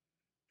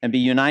 and be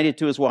united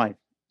to his wife,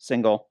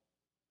 single,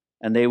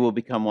 and they will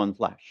become 1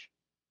 flesh.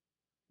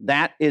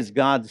 That is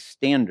God's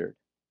standard.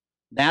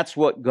 That's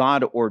what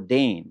God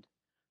ordained.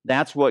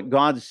 That's what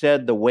God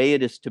said the way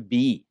it is to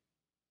be.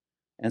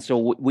 And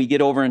so we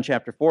get over in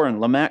chapter 4,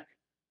 and Lamech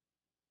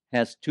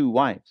has 2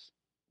 wives.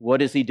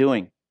 What is he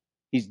doing?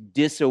 He's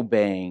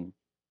disobeying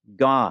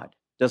God.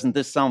 Doesn't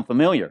this sound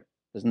familiar?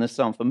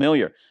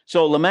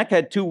 So Lamech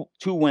had two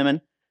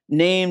women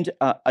named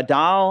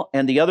Adal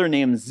and the other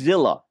named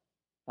Zillah.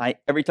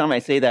 Every time I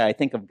say that, I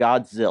think of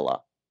Godzilla.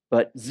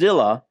 But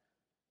Zillah,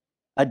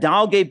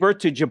 Adal gave birth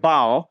to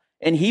Jabal,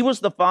 and he was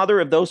the father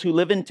of those who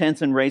live in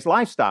tents and raise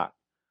livestock.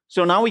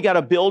 So now we got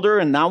a builder,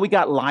 and now we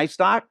got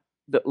livestock,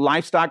 the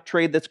livestock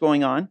trade that's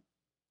going on.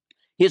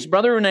 His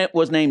brother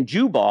was named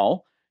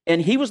Jubal,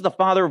 and he was the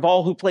father of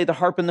all who play the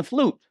harp and the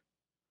flute.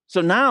 So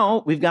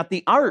now we've got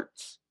the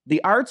arts.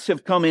 The arts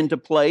have come into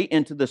play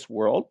into this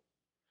world.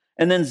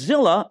 And then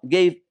Zillah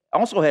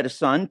also had a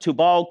son,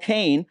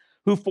 Tubal-Cain,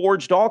 who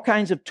forged all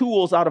kinds of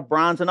tools out of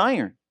bronze and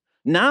iron.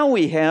 Now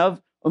we have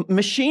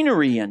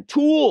machinery and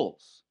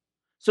tools.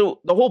 So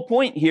the whole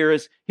point here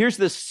is, here's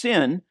this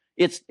sin.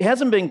 It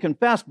hasn't been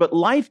confessed, but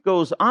life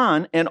goes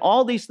on, and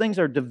all these things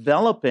are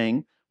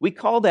developing. We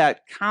call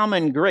that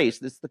common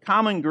grace. It's the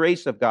common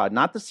grace of God,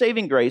 not the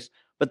saving grace,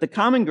 but the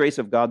common grace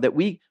of God, that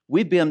we've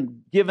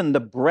been given the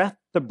breath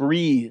to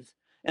breathe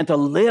and to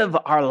live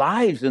our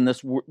lives in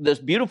this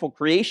beautiful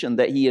creation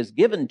that he has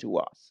given to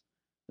us.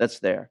 That's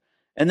there.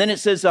 And then it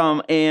says,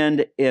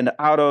 and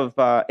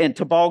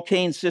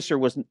Tubal-Cain's sister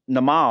was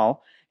Namal,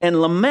 and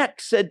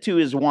Lamech said to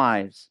his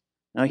wives,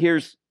 now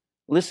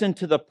listen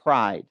to the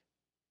pride.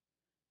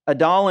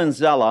 Adal and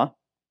Zillah,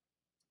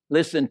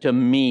 listen to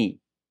me.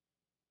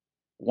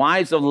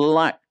 Wives of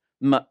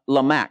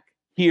Lamech,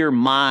 hear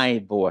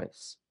my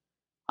voice.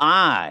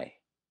 I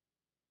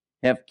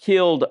have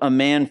killed a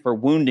man for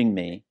wounding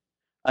me,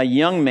 a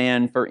young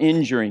man for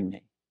injuring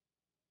me.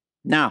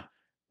 Now,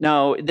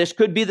 this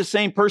could be the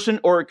same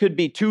person, or it could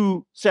be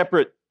 2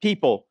 separate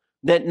people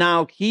that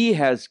now he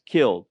has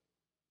killed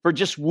for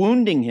just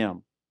wounding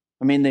him.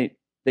 I mean,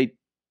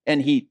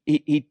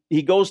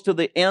 he goes to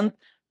the nth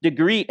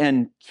degree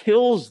and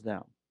kills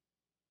them.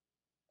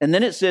 And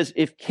then it says,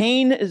 if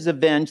Cain is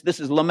avenged, this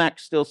is Lamech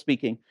still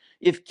speaking,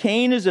 if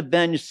Cain is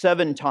avenged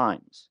 7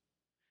 times,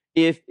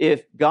 if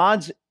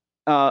God's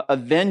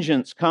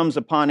vengeance comes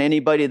upon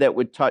anybody that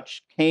would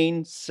touch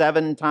Cain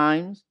 7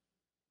 times,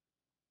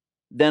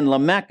 then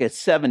Lamech is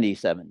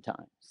 77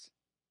 times.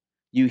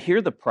 You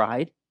hear the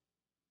pride?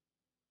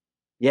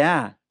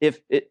 Yeah,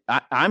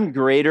 I'm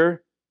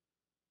greater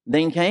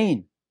than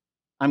Cain.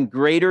 I'm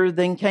greater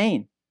than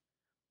Cain.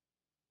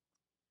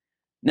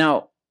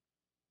 Now,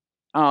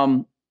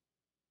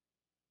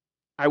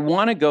 I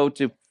want to go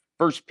to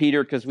 1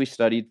 Peter, because we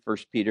studied 1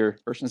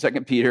 and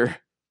 2 Peter.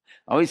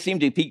 I always seem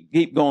to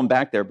keep going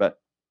back there, but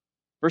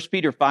 1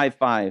 Peter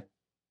 5:5,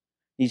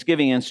 he's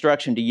giving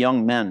instruction to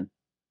young men.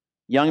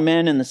 Young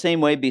men, in the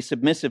same way, be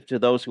submissive to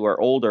those who are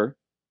older.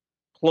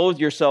 Clothe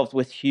yourselves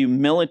with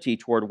humility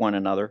toward one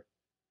another,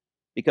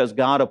 because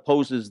God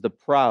opposes the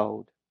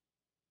proud,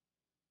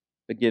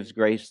 but gives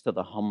grace to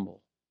the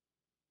humble.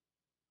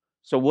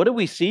 So what do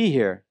we see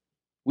here?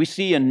 We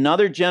see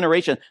another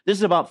generation. This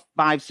is about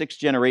 5-6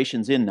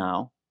 generations in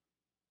now.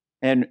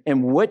 And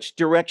which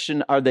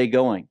direction are they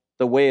going?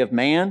 The way of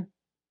man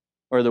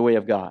or the way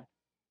of God?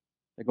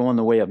 They're going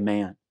the way of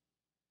man.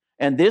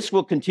 And this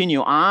will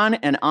continue on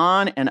and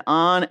on and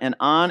on and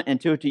on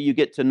until you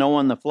get to Noah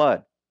and the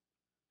flood.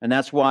 And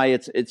that's why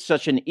it's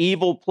such an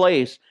evil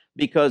place,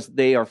 because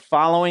they are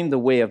following the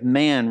way of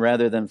man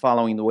rather than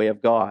following the way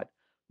of God.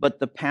 But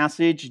the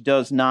passage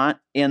does not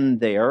end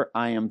there.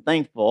 I am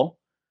thankful.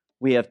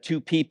 We have 2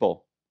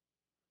 people.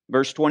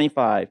 Verse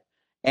 25,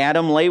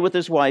 Adam lay with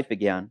his wife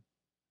again,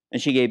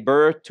 and she gave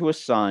birth to a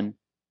son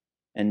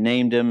and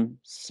named him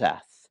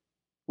Seth.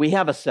 We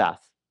have a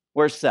Seth.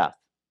 Where's Seth?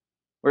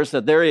 Where's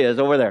Seth? There he is,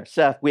 over there.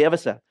 Seth, we have a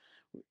Seth.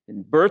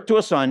 Birth to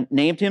a son,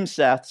 named him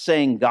Seth,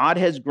 saying, God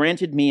has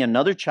granted me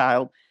another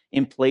child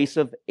in place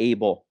of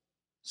Abel,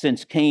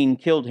 since Cain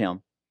killed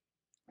him.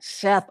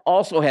 Seth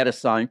also had a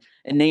son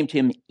and named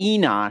him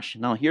Enosh.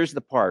 Now here's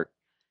the part.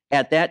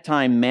 At that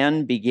time,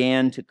 men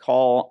began to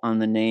call on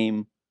the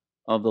name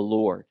of the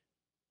Lord.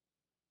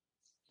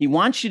 He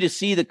wants you to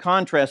see the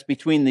contrast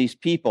between these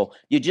people.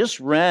 You just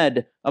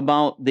read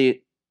about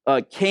the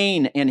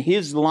Cain and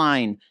his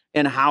line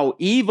and how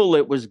evil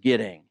it was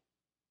getting.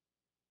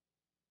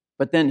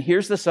 But then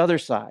here's this other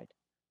side,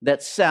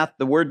 that Seth,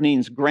 the word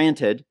means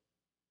granted,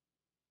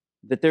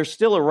 that there's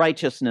still a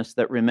righteousness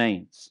that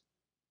remains.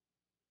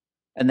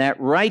 And that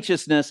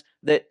righteousness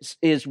that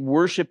is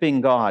worshiping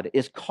God,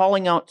 is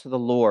calling out to the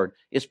Lord,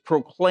 is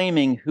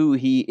proclaiming who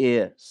he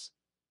is.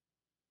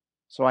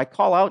 So I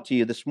call out to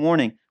you this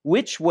morning,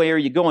 which way are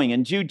you going?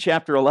 In Jude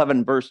chapter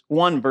 11, verse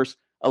 1, verse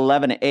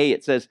 11a,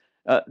 it says,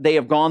 they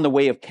have gone the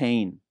way of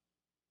Cain.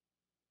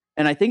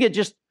 And I think it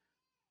just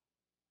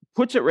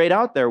puts it right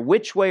out there.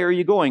 Which way are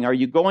you going? Are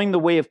you going the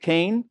way of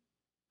Cain,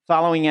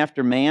 following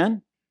after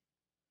man?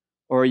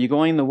 Or are you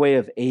going the way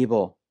of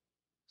Abel,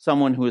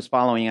 someone who is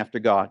following after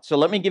God? So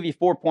let me give you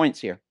 4 points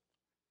here.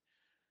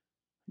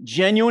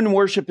 Genuine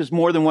worship is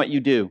more than what you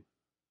do.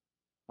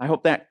 I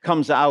hope that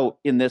comes out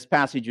in this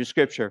passage of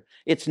Scripture.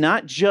 It's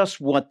not just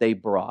what they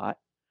brought,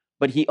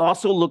 but he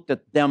also looked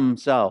at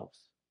themselves.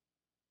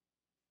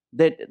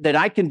 That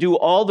I can do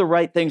all the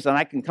right things, and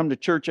I can come to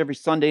church every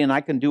Sunday, and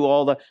I can do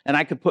and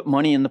I can put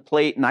money in the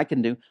plate, and I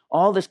can do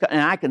all this,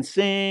 and I can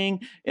sing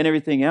and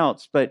everything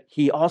else. But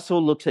he also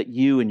looks at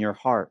you and your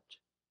heart.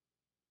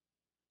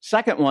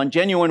 Second one,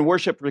 genuine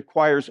worship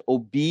requires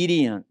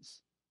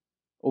obedience.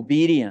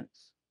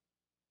 Obedience.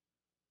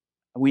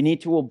 We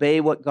need to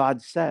obey what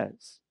God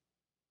says.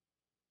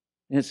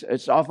 And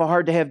it's awful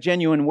hard to have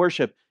genuine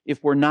worship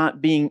if we're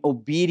not being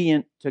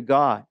obedient to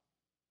God.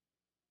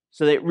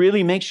 So that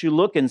really makes you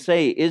look and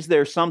say, is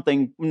there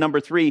something,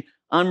 number 3,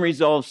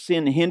 unresolved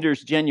sin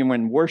hinders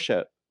genuine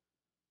worship.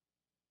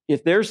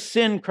 If there's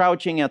sin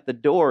crouching at the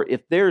door,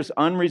 if there's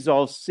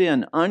unresolved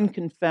sin,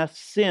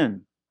 unconfessed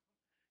sin,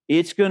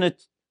 it's going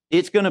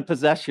to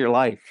possess your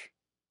life.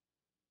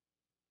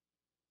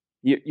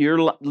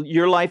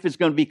 Your life is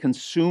going to be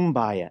consumed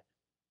by it.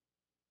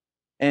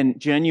 And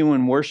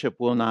genuine worship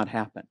will not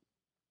happen.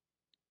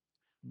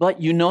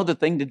 But you know the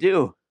thing to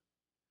do.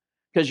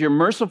 Because your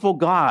merciful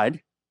God,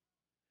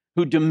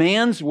 who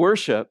demands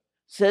worship,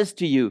 says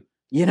to you,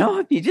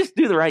 if you just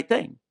do the right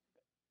thing,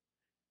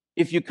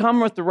 if you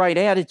come with the right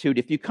attitude,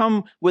 if you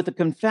come with a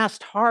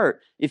confessed heart,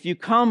 if you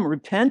come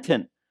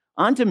repentant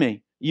unto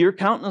me, your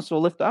countenance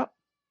will lift up.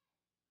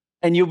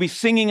 And you'll be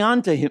singing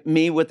unto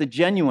me with the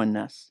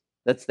genuineness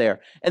that's there.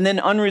 And then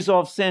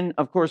unresolved sin,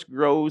 of course,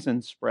 grows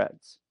and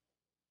spreads.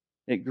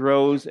 It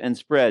grows and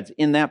spreads.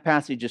 In that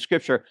passage of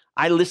Scripture,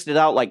 I listed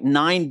out like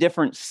 9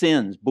 different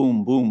sins.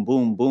 Boom, boom,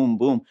 boom, boom,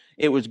 boom.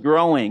 It was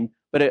growing,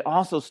 but it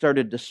also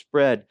started to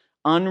spread.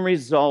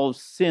 Unresolved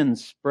sin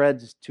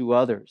spreads to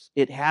others.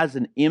 It has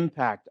an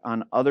impact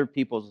on other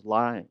people's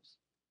lives.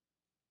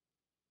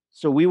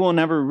 So we will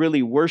never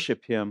really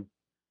worship him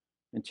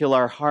until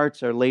our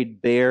hearts are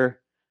laid bare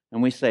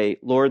and we say,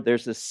 Lord,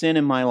 there's a sin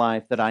in my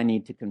life that I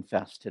need to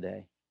confess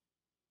today.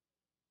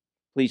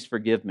 Please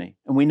forgive me.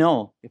 And we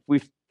know if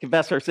we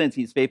confess our sins,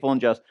 he's faithful and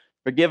just,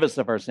 forgive us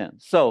of our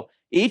sins. So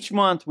each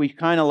month we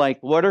kind of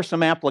like, what are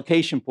some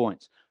application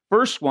points?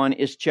 First one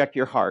is check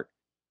your heart.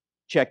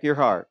 Check your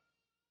heart.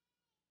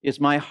 Is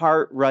my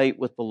heart right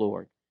with the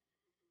Lord?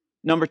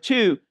 Number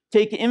 2,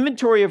 take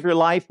inventory of your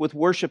life with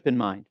worship in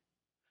mind.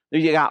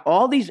 You got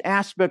all these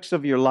aspects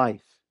of your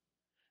life.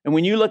 And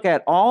when you look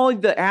at all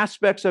the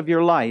aspects of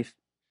your life,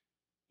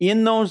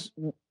 in those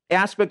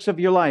aspects of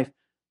your life,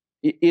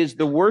 is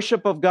the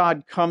worship of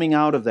God coming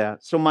out of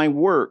that? So my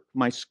work,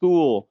 my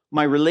school,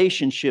 my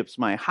relationships,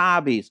 my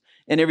hobbies,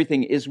 and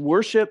everything is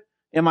worship.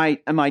 Am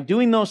I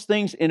doing those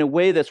things in a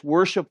way that's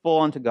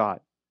worshipful unto God?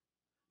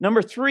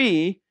 Number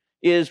 3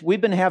 is we've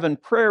been having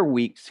prayer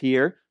weeks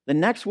here. The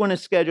next one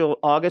is scheduled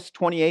August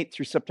 28th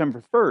through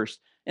September 1st.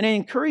 And I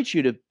encourage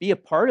you to be a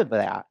part of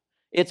that.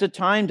 It's a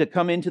time to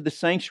come into the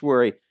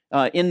sanctuary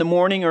in the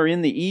morning or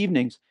in the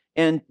evenings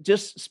and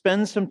just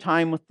spend some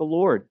time with the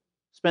Lord.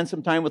 Spend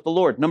some time with the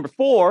Lord. Number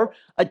 4,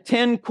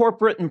 attend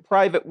corporate and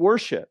private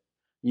worship.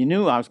 You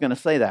knew I was going to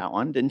say that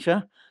one, didn't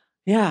you?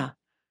 Yeah.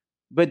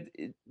 But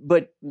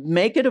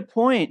make it a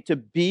point to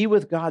be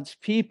with God's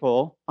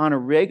people on a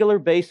regular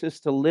basis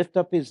to lift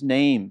up his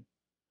name.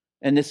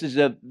 And this is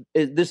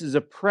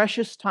a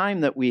precious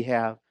time that we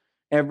have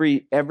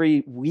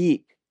every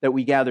week that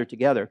we gather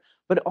together.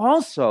 But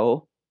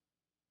also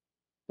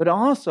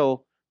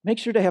make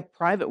sure to have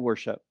private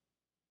worship.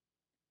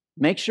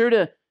 Make sure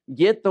to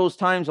get those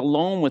times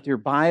alone with your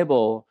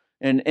Bible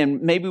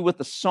and maybe with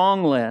a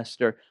song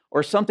list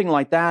or something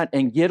like that,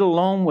 and get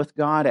alone with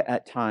God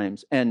at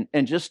times and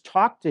just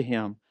talk to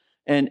him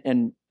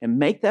and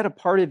make that a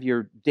part of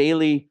your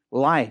daily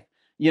life.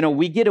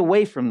 We get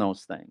away from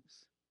those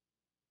things.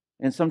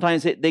 And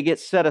sometimes they get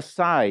set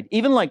aside.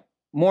 Even like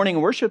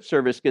morning worship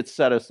service gets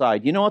set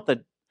aside. You know what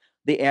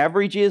the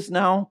average is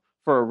now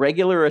for a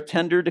regular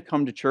attender to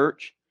come to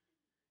church?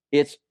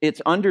 It's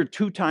under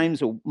 2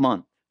 times a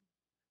month.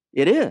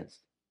 It is.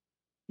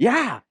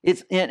 Yeah.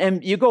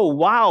 And you go,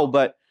 wow,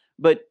 but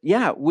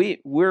yeah, we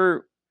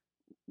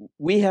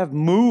have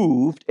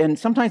moved, and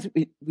sometimes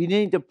we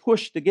need to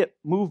push to get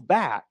moved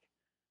back,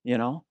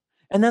 And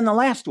then the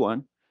last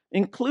one,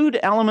 include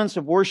elements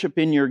of worship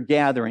in your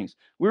gatherings.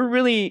 We're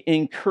really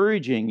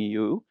encouraging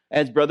you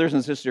as brothers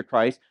and sisters of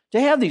Christ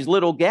to have these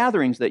little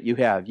gatherings that you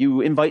have.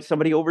 You invite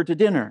somebody over to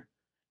dinner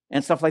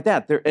and stuff like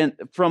that. And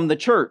from the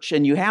church,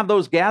 and you have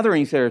those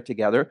gatherings there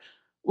together.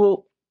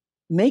 Well,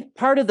 make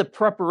part of the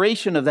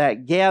preparation of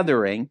that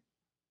gathering.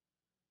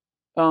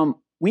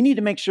 We need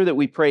to make sure that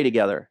we pray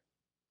together.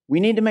 We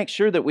need to make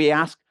sure that we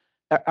ask,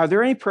 are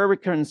there any prayer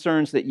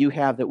concerns that you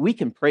have that we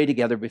can pray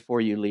together before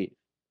you leave?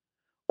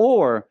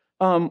 Or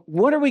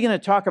what are we going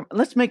to talk about?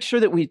 Let's make sure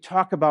that we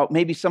talk about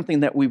maybe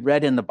something that we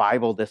read in the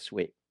Bible this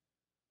week.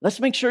 Let's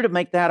make sure to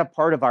make that a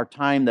part of our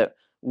time that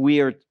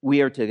we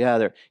are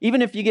together.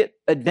 Even if you get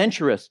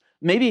adventurous,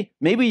 maybe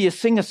you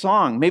sing a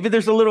song. Maybe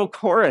there's a little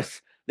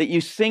chorus that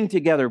you sing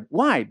together.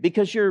 Why?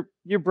 Because you're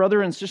your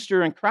brother and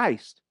sister in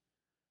Christ.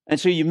 And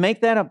so you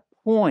make that a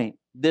point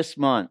this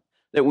month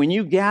that when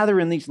you gather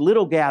in these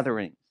little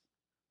gatherings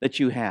that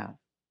you have,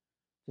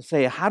 to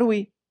say, how do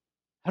we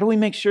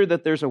make sure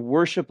that there's a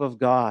worship of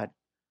God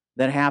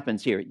that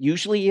happens here?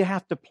 Usually you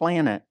have to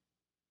plan it.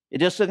 It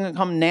just doesn't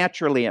come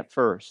naturally at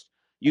first.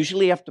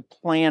 Usually you have to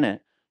plan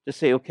it to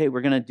say, okay,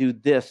 we're going to do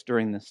this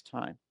during this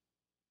time.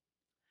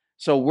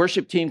 So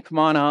worship team, come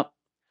on up.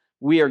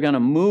 We are going to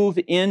move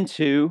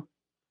into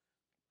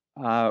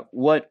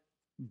what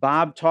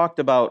Bob talked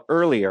about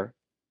earlier.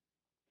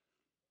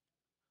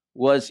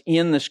 Was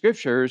in the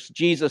scriptures.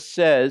 Jesus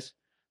says,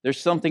 there's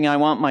something I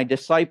want my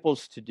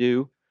disciples to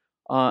do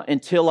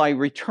until I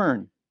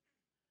return.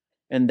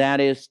 And that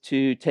is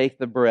to take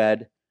the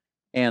bread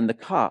and the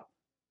cup.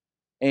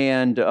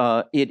 And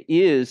it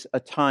is a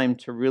time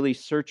to really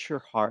search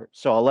your heart.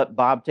 So I'll let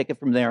Bob take it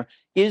from there.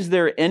 Is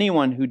there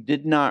anyone who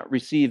did not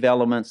receive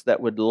elements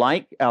that would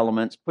like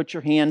elements? Put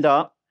your hand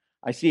up.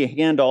 I see a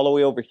hand all the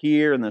way over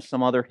here, and there's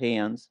some other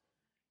hands.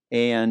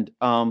 And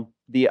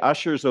the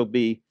ushers will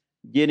be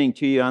getting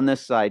to you on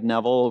this side.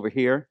 Neville, over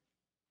here.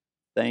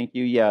 Thank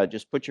you. Yeah,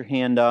 just put your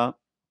hand up.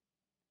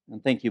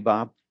 And thank you,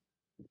 Bob.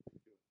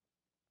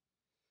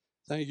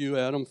 Thank you,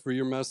 Adam, for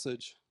your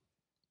message.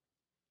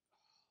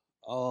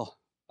 Oh,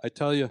 I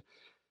tell you,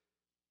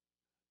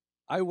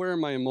 I wear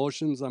my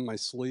emotions on my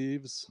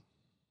sleeves.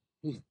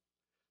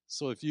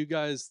 So if you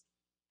guys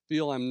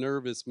feel I'm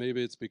nervous,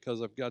 maybe it's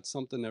because I've got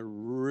something that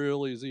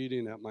really is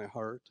eating at my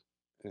heart,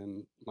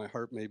 and my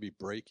heart may be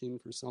breaking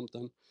for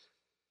something.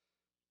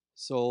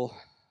 So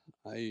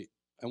I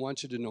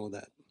want you to know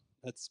that.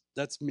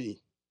 That's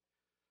me.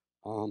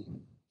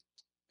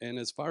 And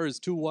as far as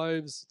two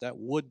wives, that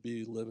would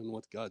be living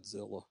with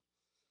Godzilla.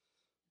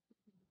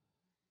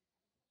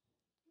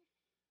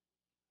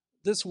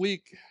 This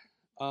week,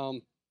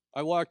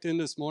 I walked in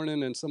this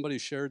morning and somebody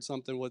shared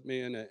something with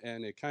me, and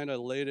it kind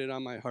of laid it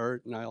on my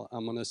heart, and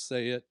I'm going to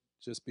say it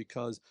just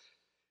because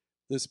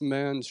this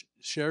man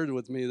shared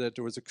with me that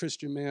there was a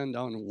Christian man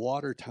down in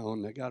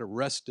Watertown that got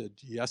arrested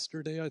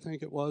yesterday, I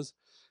think it was,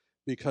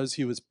 because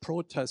he was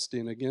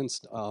protesting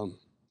against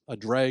a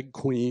drag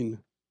queen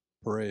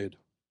parade.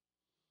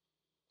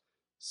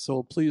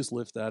 So please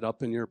lift that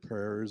up in your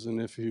prayers,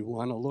 and if you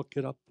want to look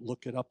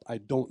it up. I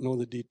don't know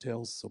the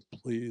details, so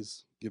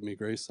please give me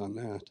grace on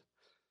that.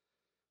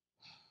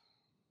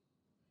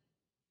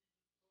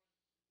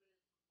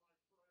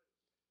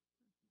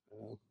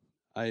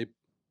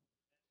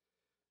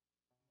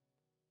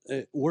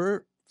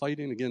 We're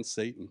fighting against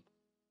Satan.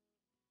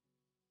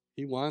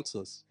 He wants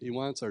us. He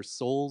wants our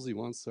souls. He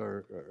wants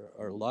our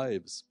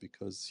lives,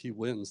 because he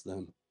wins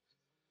then.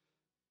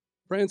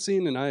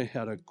 Francine and I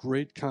had a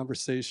great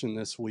conversation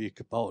this week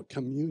about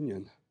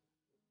communion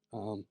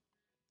and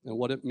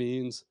what it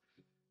means.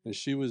 And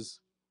she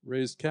was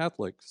raised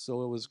Catholic,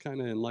 so it was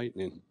kind of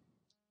enlightening.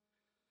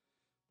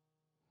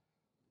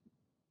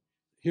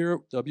 Here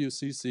at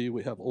WCC,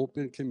 we have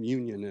open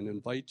communion and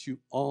invite you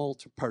all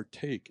to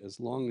partake as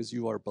long as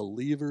you are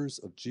believers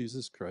of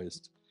Jesus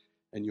Christ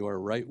and you are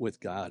right with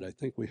God. I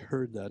think we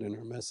heard that in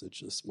our message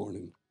this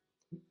morning.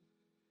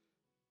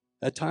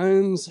 At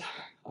times,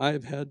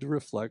 I've had to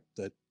reflect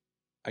that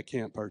I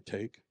can't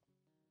partake.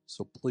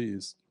 So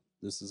please,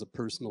 this is a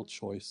personal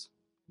choice.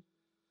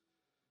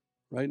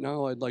 Right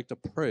now, I'd like to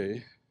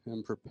pray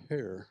and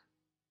prepare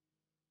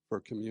for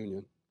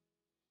communion.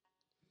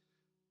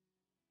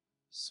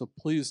 So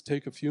please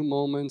take a few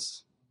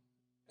moments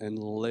and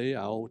lay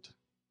out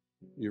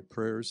your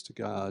prayers to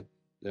God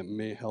that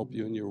may help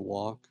you in your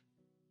walk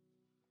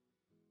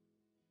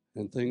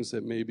and things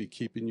that may be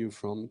keeping you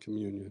from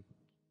communion.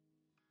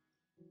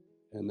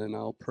 And then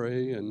I'll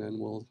pray, and then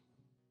we'll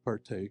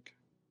partake.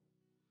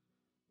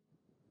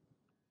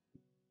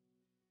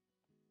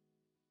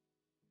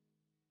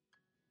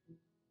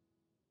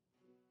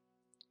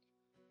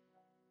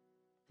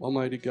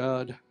 Almighty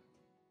God,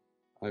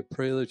 I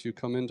pray that you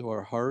come into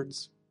our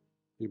hearts,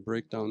 you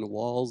break down the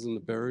walls and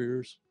the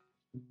barriers,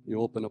 you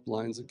open up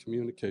lines of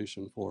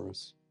communication for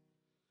us.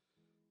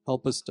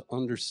 Help us to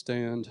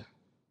understand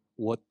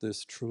what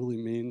this truly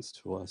means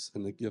to us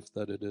and the gift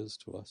that it is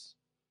to us.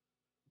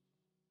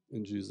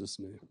 In Jesus'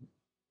 name.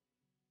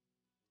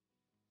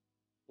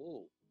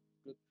 Oh,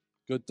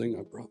 good thing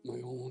I brought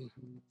my own.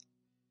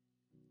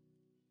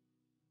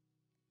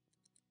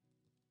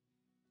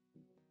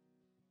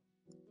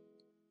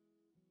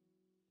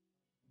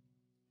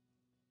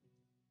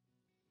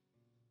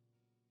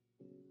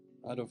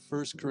 Out of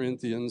 1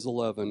 Corinthians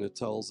 11, it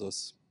tells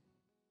us,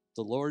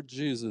 the Lord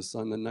Jesus,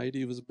 on the night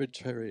he was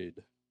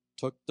betrayed,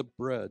 took the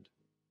bread,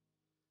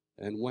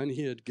 and when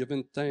he had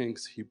given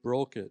thanks, he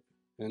broke it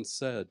and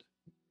said,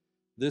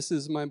 "This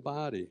is my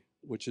body,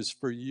 which is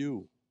for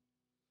you.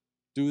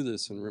 Do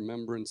this in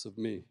remembrance of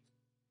me."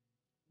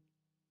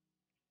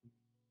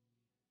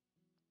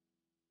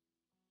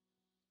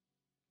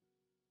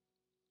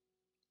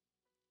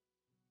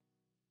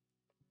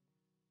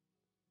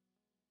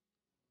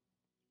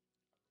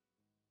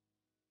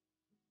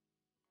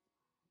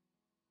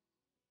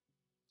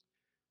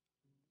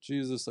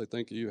 Jesus, I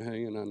thank you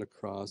hanging on the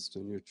cross,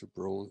 and your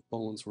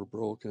bones were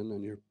broken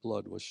and your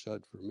blood was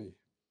shed for me.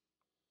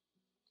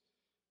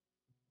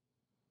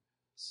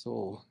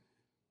 So,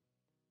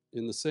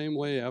 in the same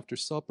way, after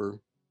supper,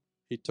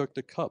 he took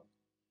the cup,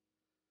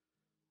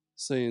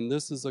 saying,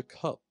 "This is a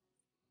cup.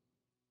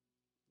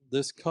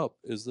 This cup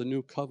is the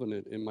new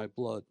covenant in my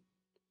blood.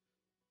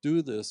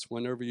 Do this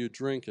whenever you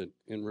drink it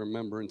in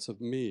remembrance of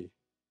me.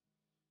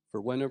 For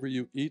whenever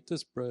you eat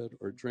this bread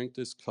or drink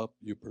this cup,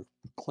 you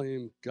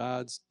proclaim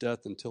God's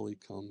death until he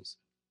comes."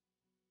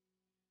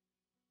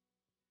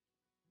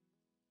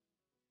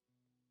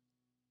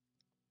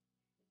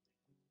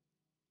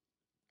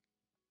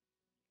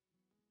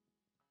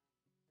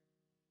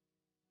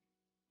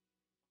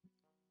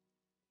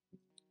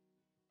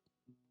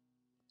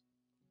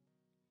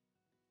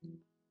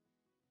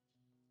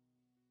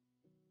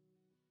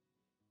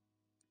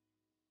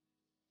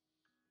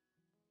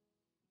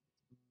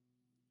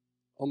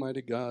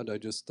 Almighty God, I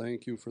just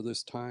thank you for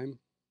this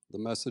time, the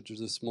message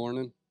this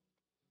morning,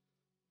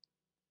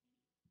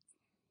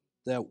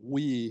 that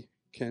we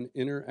can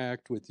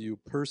interact with you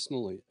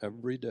personally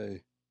every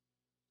day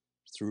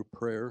through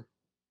prayer,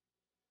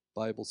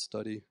 Bible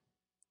study,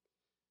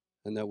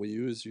 and that we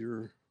use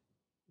your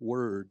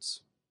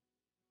words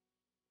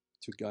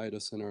to guide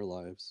us in our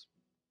lives.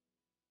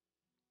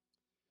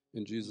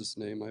 In Jesus'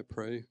 name I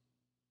pray.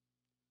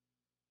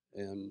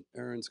 And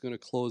Aaron's going to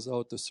close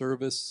out the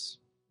service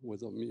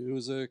with the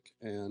music,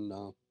 and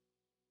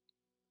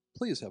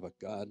please have a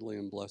godly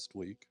and blessed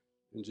week.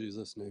 In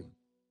Jesus' name.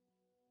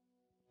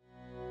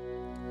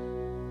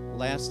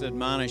 Last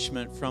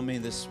admonishment from me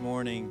this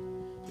morning.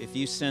 If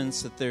you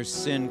sense that there's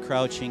sin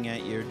crouching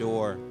at your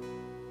door,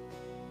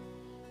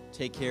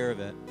 take care of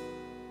it.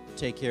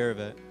 Take care of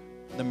it.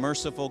 The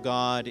merciful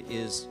God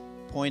is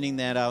pointing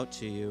that out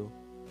to you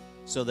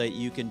so that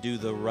you can do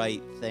the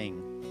right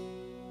thing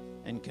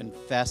and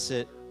confess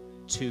it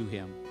to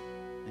him.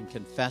 And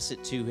confess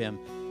it to him,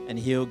 and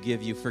he'll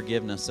give you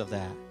forgiveness of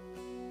that.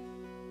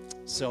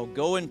 So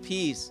go in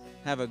peace.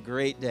 Have a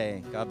great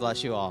day. God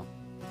bless you all.